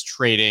derivatives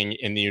trading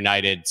in the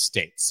United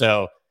States.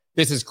 So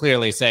this is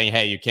clearly saying,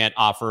 hey, you can't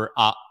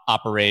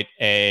operate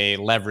a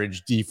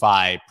leveraged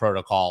DeFi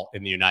protocol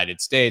in the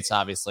United States.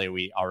 Obviously,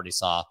 we already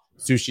saw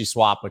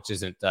SushiSwap, which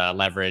isn't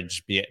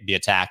leverage, be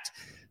attacked.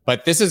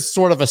 But this is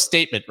sort of a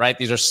statement, right?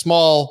 These are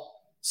small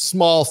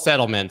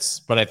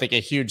settlements, but I think a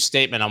huge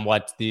statement on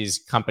what these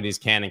companies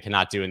can and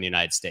cannot do in the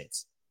United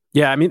States.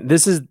 Yeah, I mean,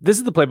 this is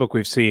the playbook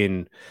we've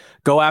seen.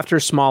 Go after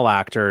small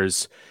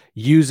actors,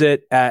 use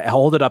it,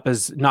 hold it up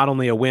as not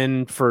only a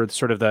win for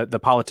sort of the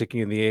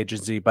politicking of the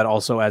agency, but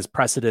also as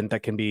precedent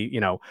that can be,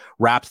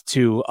 wrapped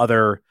to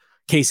other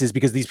cases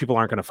because these people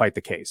aren't going to fight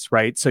the case,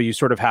 right? So you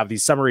sort of have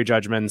these summary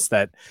judgments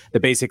that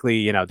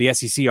basically, the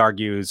SEC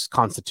argues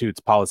constitutes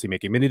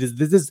policymaking. I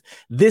mean,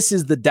 this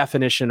is the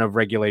definition of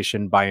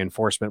regulation by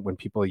enforcement when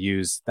people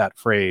use that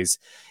phrase,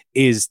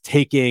 is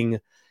taking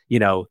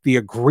the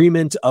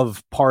agreement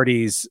of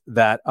parties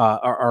that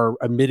are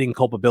admitting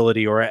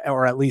culpability or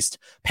at least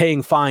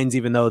paying fines,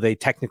 even though they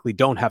technically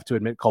don't have to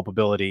admit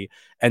culpability,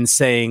 and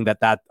saying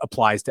that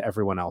applies to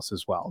everyone else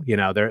as well.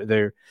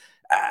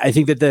 I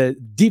think that the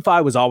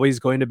DeFi was always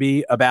going to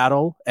be a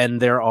battle, and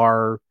there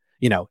are,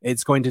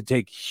 it's going to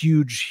take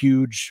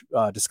huge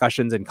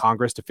discussions in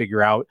Congress to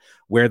figure out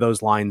where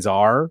those lines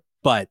are.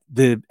 But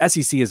the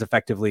SEC is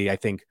effectively, I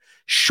think,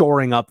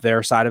 shoring up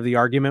their side of the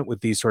argument with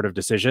these sort of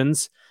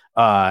decisions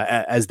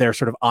as their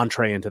sort of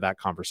entree into that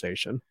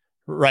conversation.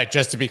 Right.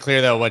 Just to be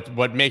clear, though,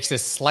 what makes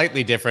this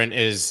slightly different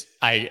is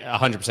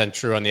 100%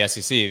 true on the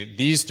SEC.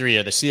 These three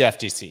are the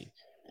CFTC,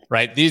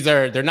 right?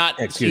 They're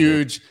not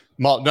huge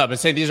No, but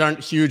say these aren't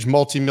huge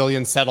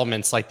multi-million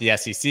settlements like the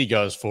SEC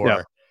goes for.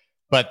 Yeah.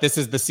 But this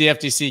is the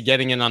CFTC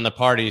getting in on the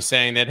party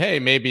saying that, hey,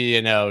 maybe,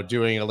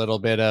 doing a little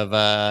bit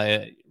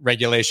of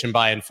regulation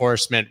by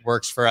enforcement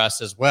works for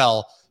us as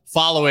well,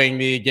 following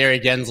the Gary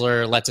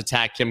Gensler, let's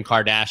attack Kim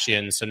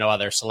Kardashian so no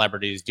other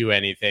celebrities do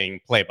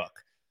anything playbook.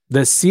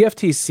 The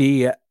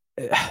CFTC,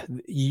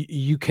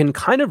 you can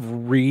kind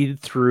of read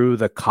through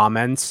the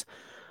comments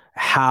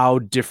how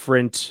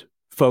different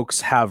folks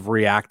have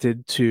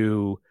reacted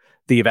to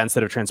the events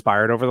that have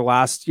transpired over the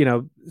last,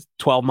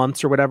 12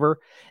 months or whatever.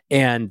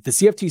 And the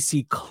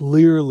CFTC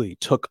clearly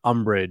took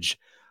umbrage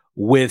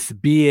with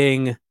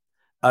being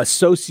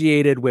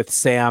associated with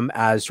Sam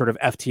as sort of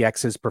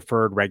FTX's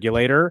preferred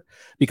regulator,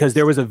 because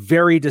there was a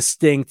very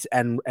distinct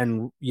and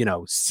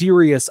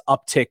serious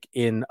uptick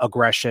in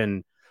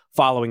aggression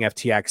following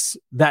FTX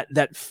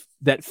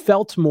that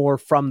felt more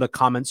from the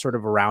comments sort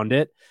of around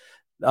it,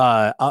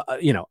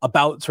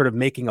 about sort of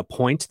making a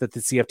point that the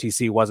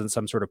CFTC wasn't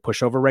some sort of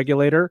pushover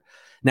regulator.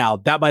 Now,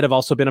 that might have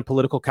also been a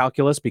political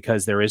calculus,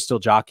 because there is still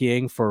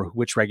jockeying for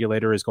which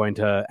regulator is going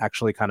to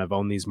actually kind of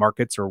own these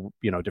markets, or,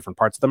 different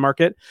parts of the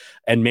market.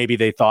 And maybe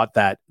they thought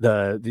that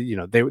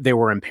they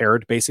were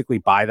impaired basically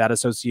by that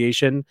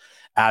association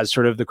as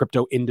sort of the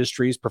crypto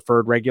industry's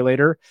preferred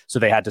regulator. So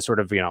they had to sort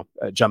of,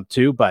 jump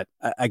to. But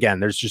again,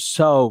 there's just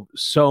so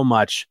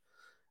much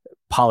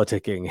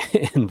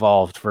politicking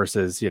involved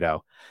versus,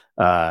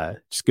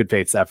 just good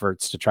faith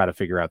efforts to try to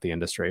figure out the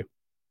industry.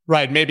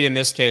 Right. Maybe in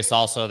this case,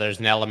 also, there's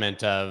an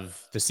element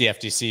of the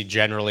CFTC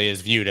generally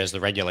is viewed as the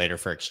regulator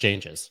for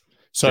exchanges.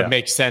 So It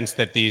makes sense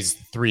that these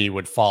three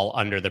would fall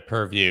under the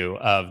purview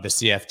of the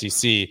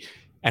CFTC.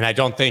 And I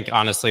don't think,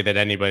 honestly, that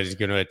anybody's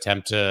going to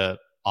attempt to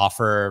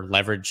offer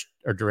leverage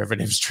or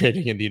derivatives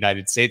trading in the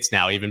United States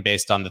now, even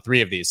based on the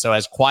three of these. So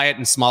as quiet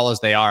and small as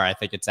they are, I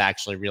think it's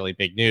actually really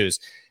big news.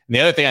 And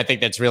the other thing I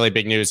think that's really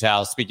big news,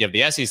 Hal, speaking of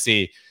the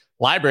SEC,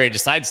 LBRY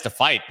decides to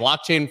fight.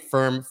 Blockchain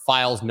firm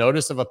files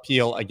notice of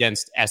appeal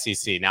against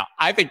SEC. Now,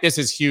 I think this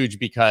is huge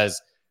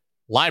because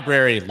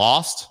LBRY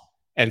lost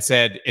and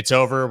said, it's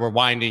over, we're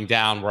winding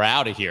down, we're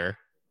out of here,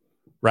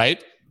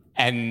 right?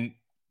 And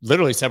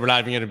literally said, we're not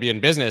even going to be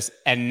in business.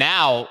 And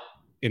now,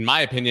 in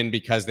my opinion,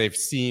 because they've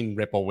seen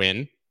Ripple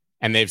win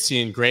and they've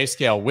seen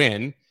Grayscale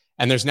win,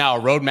 and there's now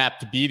a roadmap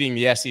to beating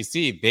the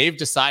SEC, they've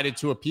decided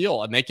to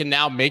appeal. And they can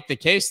now make the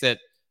case that,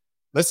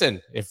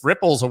 listen, if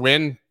Ripple's a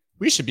win,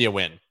 we should be a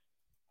win.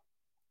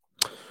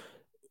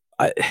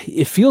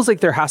 It feels like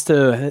there has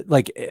to,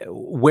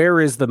 where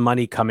is the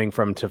money coming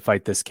from to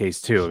fight this case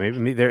too?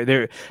 Maybe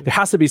there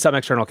has to be some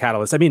external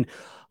catalyst. I mean,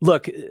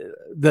 look,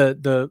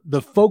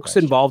 the folks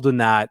involved in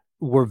that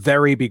were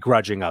very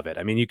begrudging of it.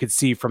 I mean, you could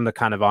see from the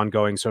kind of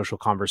ongoing social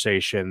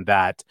conversation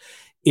that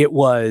it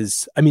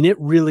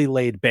really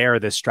laid bare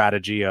this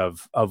strategy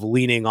of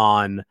leaning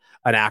on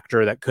an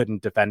actor that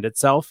couldn't defend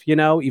itself,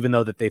 even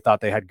though that they thought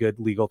they had good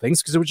legal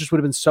things, because it just would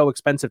have been so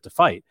expensive to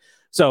fight.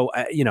 So,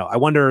 I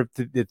wonder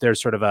if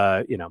there's sort of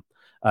a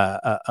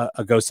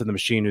ghost in the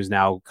machine who's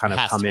now kind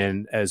of come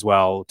in as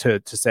well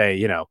to say,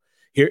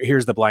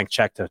 here's the blank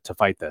check to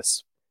fight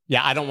this.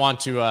 Yeah, I don't want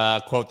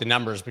to quote the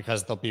numbers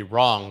because they'll be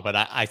wrong, but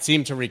I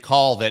seem to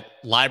recall that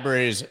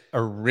LBRY's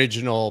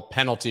original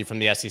penalty from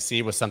the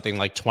SEC was something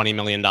like $20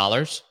 million.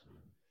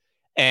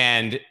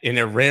 And in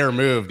a rare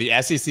move,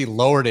 the SEC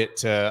lowered it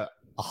to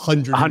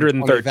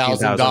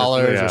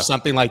 $130,000 or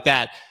something like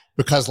that,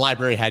 because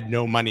LBRY had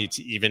no money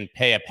to even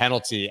pay a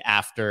penalty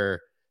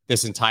after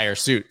this entire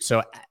suit.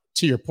 So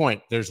to your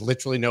point, there's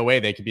literally no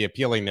way they could be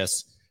appealing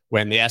this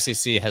when the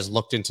SEC has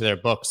looked into their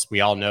books. We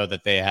all know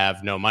that they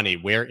have no money.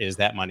 Where is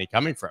that money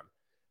coming from?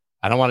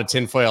 I don't want to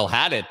tinfoil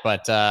hat it,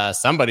 but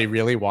somebody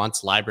really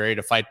wants LBRY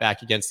to fight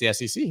back against the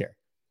SEC here.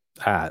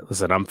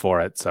 Listen, I'm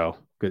for it. So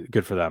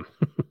good for them.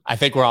 I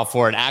think we're all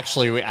for it.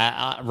 Actually,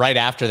 right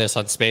after this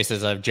on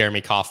Spaces of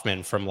Jeremy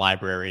Kauffman from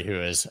LBRY,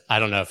 who is, I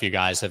don't know if you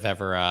guys have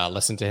ever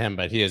listened to him,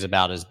 but he is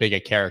about as big a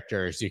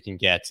character as you can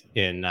get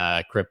in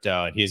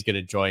crypto. And he's going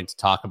to join to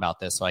talk about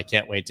this. So I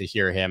can't wait to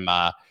hear him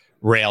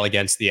rail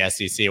against the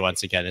SEC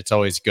once again. It's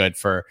always good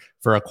for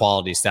a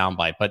quality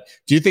soundbite. But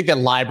do you think that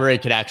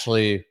LBRY could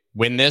actually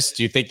win this?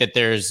 Do you think that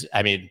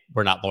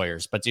we're not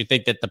lawyers, but do you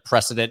think that the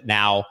precedent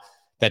now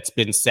that's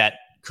been set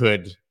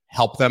could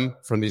help them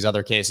from these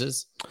other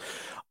cases?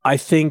 I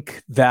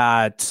think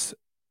that,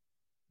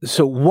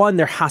 so one,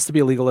 there has to be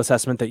a legal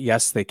assessment that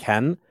yes, they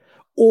can.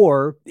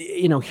 Or,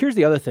 here's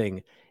the other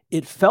thing.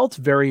 It felt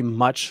very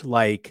much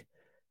like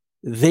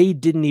they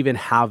didn't even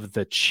have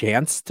the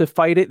chance to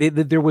fight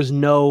it. There was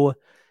no,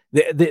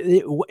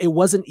 it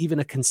wasn't even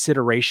a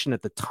consideration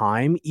at the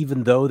time,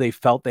 even though they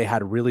felt they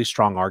had really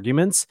strong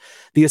arguments.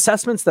 The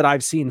assessments that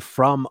I've seen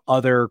from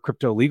other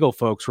crypto legal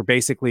folks were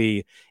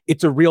basically,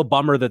 it's a real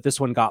bummer that this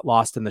one got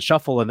lost in the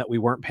shuffle and that we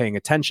weren't paying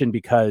attention,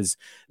 because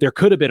there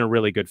could have been a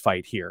really good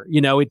fight here.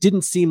 It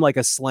didn't seem like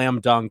a slam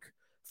dunk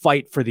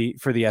fight for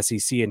the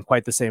SEC in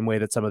quite the same way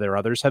that some of their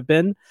others have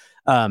been.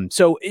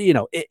 So,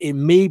 it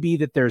may be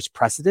that there's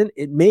precedent.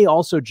 It may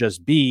also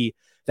just be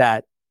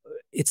that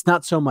it's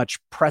not so much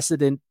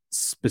precedent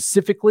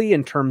specifically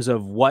in terms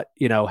of what,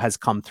 has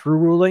come through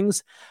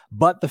rulings,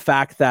 but the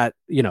fact that,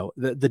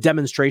 the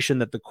demonstration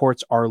that the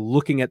courts are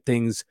looking at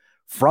things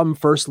from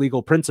first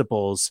legal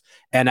principles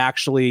and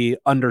actually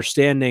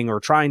understanding or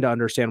trying to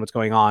understand what's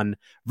going on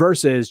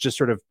versus just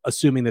sort of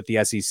assuming that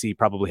the SEC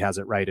probably has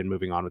it right and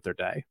moving on with their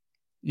day.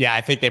 Yeah,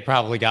 I think they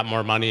probably got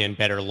more money and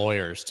better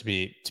lawyers, to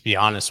be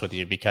honest with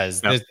you,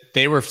 because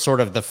they were sort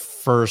of the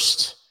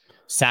first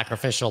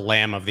sacrificial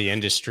lamb of the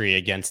industry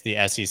against the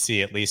SEC,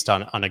 at least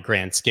on a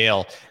grand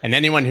scale. And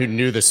anyone who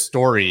knew the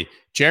story,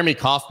 Jeremy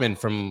Kauffman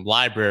from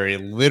Library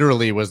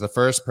literally was the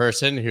first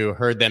person who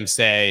heard them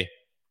say,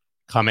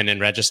 come in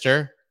and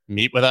register,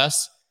 meet with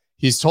us.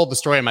 He's told the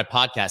story on my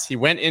podcast. He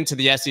went into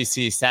the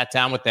SEC, sat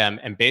down with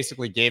them, and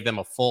basically gave them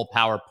a full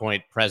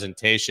PowerPoint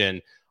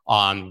presentation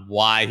on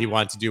why he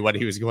wanted to do what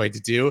he was going to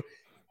do.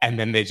 And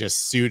then they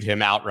just sued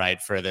him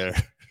outright for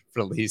the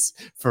release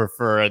for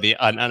the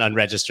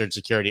unregistered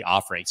security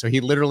offering. So he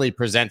literally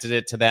presented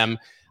it to them.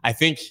 I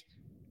think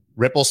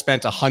Ripple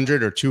spent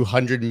 $100 or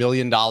 $200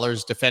 million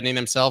defending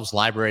themselves.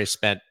 Library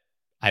spent,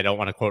 I don't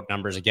want to quote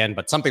numbers again,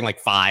 but something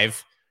like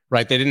 $5,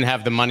 right? They didn't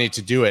have the money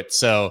to do it.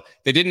 So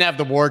they didn't have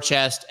the war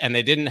chest and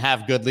they didn't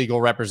have good legal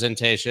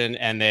representation,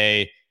 and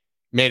they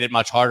made it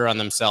much harder on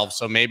themselves.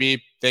 So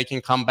maybe they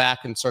can come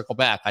back and circle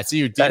back. I see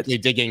you deeply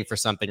digging for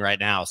something right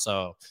now.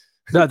 So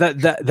no,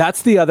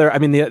 that's the other. I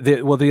mean,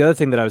 the other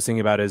thing that I was thinking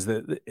about is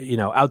that,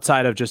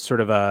 outside of just sort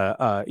of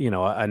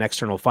an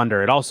external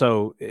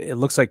funder, it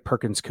looks like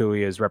Perkins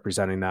Coie is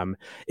representing them.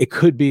 It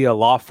could be a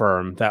law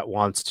firm that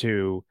wants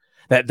to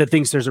that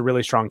thinks there's a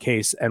really strong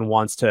case and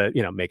wants to,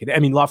 make it. I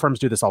mean, law firms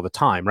do this all the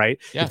time, right?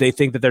 Yeah. If they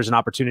think that there's an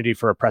opportunity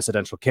for a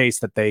precedential case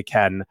that they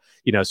can,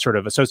 sort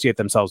of associate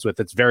themselves with,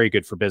 it's very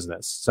good for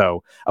business.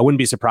 So I wouldn't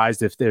be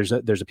surprised if there's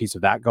a piece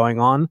of that going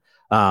on.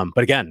 But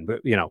again,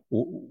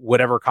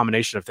 whatever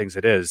combination of things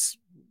it is,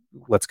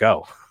 let's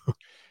go.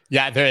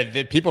 Yeah,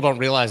 the people don't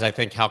realize, I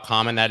think, how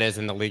common that is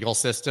in the legal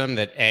system,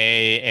 that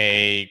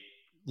a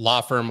law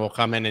firm will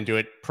come in and do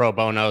it pro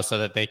bono so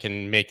that they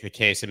can make the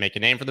case and make a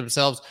name for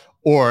themselves,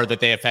 or that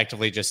they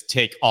effectively just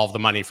take all the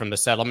money from the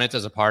settlement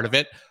as a part of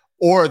it,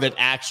 or that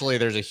actually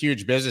there's a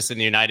huge business in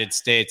the United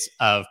States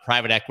of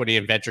private equity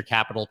and venture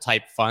capital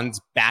type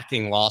funds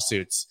backing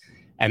lawsuits.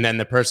 And then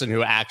the person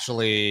who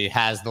actually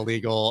has the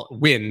legal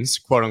wins,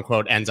 quote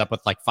unquote, ends up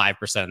with like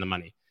 5% of the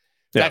money.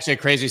 It's actually a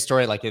crazy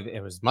story. Like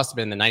it must have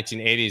been the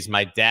 1980s.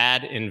 My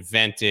dad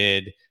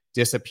invented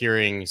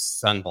disappearing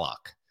sunblock.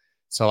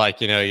 So like,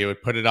 you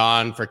would put it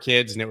on for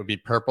kids and it would be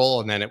purple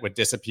and then it would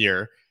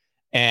disappear.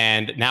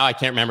 And now I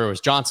can't remember, it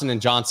was Johnson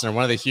 & Johnson or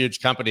one of the huge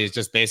companies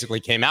just basically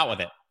came out with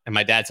it. And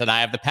my dad said,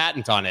 I have the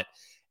patent on it.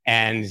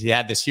 And he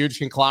had this huge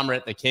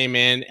conglomerate that came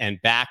in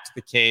and backed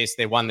the case.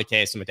 They won the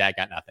case and my dad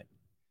got nothing.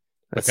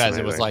 That's because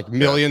amazing. It was like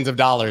millions of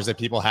dollars that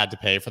people had to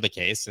pay for the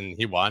case, and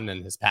he won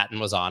and his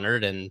patent was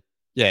honored, and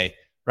yay.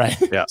 Right.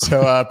 Yeah.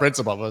 So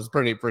principal was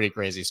pretty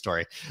crazy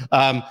story.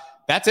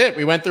 That's it.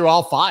 We went through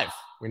all 5.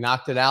 We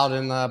knocked it out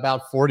in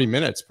about 40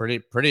 minutes.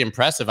 Pretty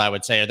impressive, I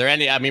would say. Are there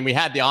any? I mean, we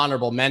had the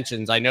honorable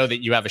mentions. I know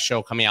that you have a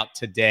show coming out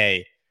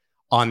today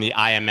on the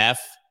IMF.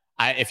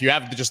 If you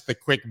have just the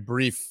quick,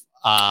 brief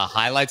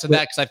highlights of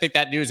that, because I think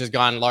that news has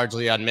gone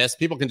largely unmissed.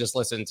 People can just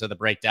listen to the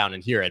breakdown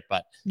and hear it.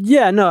 But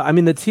yeah, no, I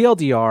mean, the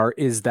TLDR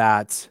is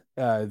that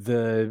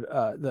the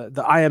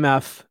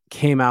IMF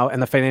came out,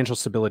 and the Financial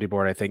Stability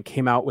Board, I think,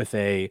 came out with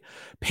a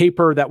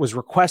paper that was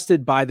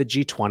requested by the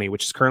G20,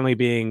 which is currently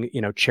being,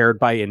 chaired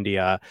by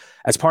India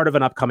as part of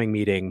an upcoming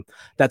meeting.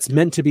 That's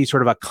meant to be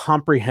sort of a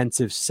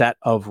comprehensive set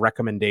of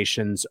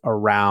recommendations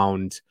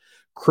around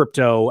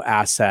crypto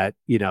asset,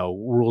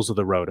 rules of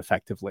the road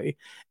effectively.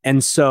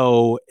 And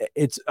so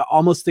it's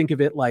almost, think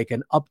of it like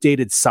an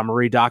updated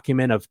summary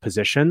document of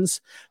positions.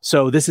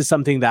 So this is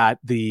something that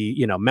the,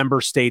 member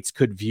states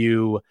could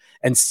view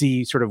and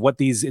see sort of what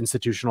these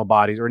institutional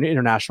bodies, or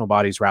international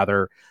bodies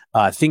rather,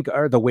 think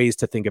are the ways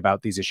to think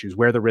about these issues,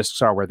 where the risks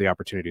are, where the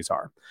opportunities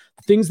are.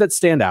 The things that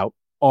stand out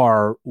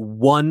are,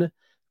 one,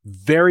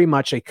 very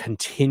much a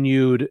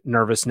continued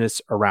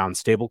nervousness around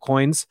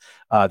stablecoins.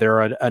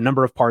 There are a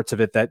number of parts of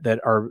it that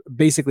are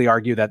basically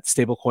argue that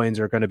stablecoins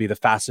are going to be the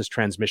fastest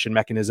transmission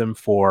mechanism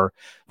for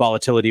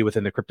volatility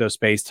within the crypto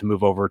space to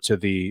move over to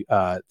the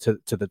to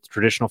the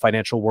traditional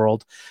financial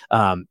world.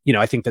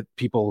 I think that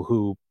people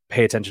who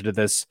pay attention to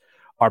this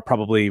are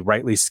probably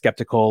rightly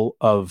skeptical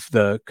of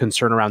the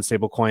concern around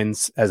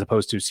stablecoins as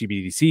opposed to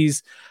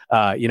CBDCs,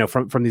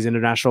 from these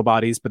international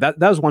bodies. But that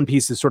was one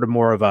piece, is sort of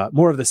more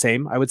of the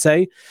same, I would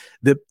say.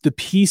 The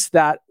piece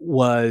that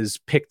was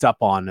picked up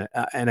on,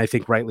 and I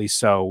think rightly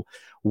so,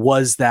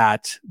 was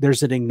that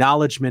there's an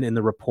acknowledgement in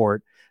the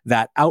report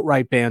that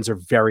outright bans are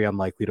very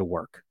unlikely to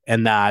work,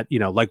 and that,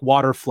 like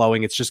water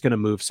flowing, it's just going to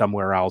move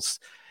somewhere else.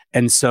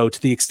 And so to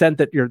the extent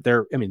that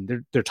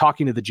they're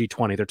talking to the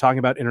G20, they're talking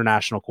about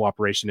international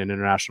cooperation and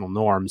international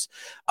norms,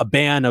 a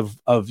ban of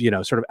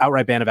sort of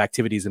outright ban of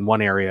activities in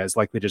one area is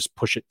likely to just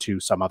push it to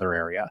some other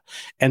area.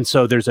 And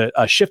so there's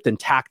a shift in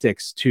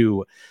tactics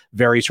to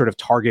very sort of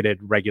targeted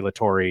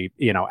regulatory,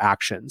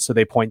 action. So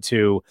they point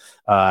to,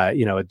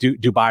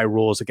 Dubai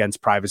rules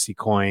against privacy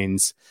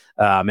coins,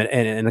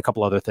 and a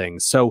couple other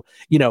things. So,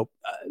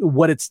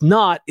 what it's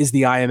not is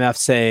the IMF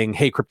saying,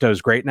 hey, crypto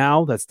is great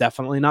now. That's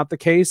definitely not the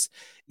case.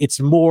 It's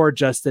more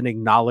just an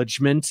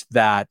acknowledgement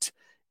that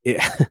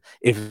if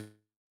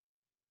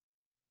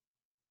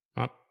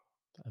I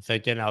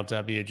think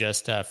NLW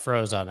just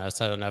froze on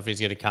us. I don't know if he's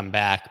going to come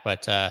back,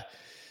 but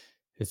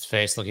his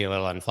face looking a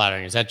little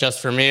unflattering. Is that just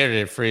for me, or did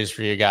it freeze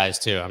for you guys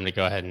too? I'm going to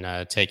go ahead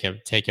and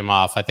take him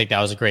off. I think that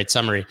was a great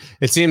summary.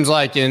 It seems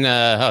like he's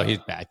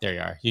back. There you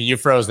are. You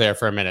froze there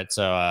for a minute,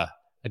 so I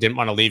didn't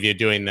want to leave you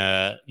doing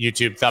the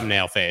YouTube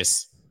thumbnail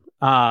face.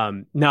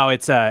 No,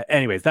 it's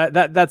anyways,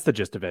 that's the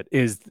gist of it.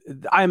 Is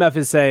the IMF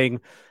is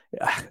saying,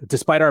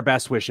 despite our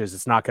best wishes,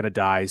 it's not going to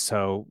die.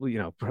 So,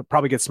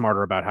 probably get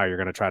smarter about how you're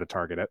going to try to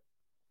target it.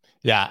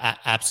 Yeah,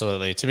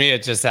 absolutely. To me,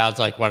 it just sounds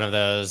like one of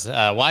those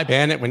why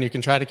ban it when you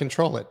can try to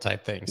control it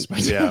type things.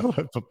 But,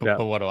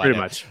 but what do I know?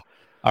 Much.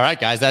 All right,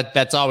 guys,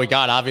 that's all we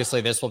got.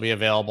 Obviously, this will be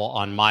available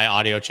on my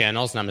audio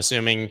channels, and I'm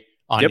assuming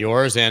on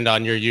yours and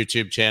on your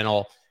YouTube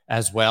channel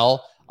as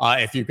well.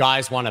 If you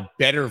guys want a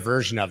better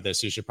version of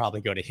this, you should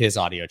probably go to his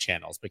audio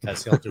channels,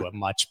 because he'll do a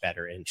much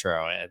better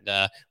intro.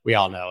 And we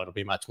all know it'll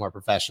be much more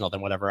professional than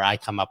whatever I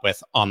come up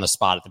with on the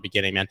spot at the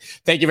beginning, man.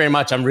 Thank you very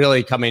much. I'm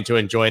really coming to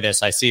enjoy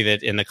this. I see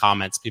that in the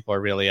comments, people are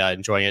really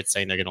enjoying it,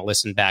 saying they're going to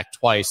listen back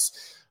twice,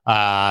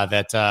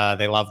 that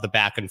they love the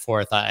back and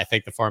forth. I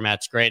think the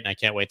format's great, and I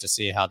can't wait to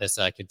see how this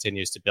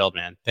continues to build,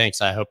 man.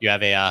 Thanks. I hope you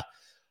have a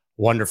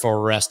wonderful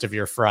rest of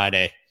your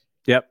Friday.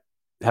 Yep.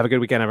 Have a good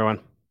weekend,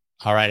 everyone.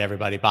 All right,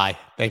 everybody. Bye.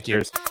 Thank you.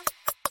 Cheers.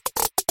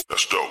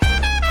 That's dope.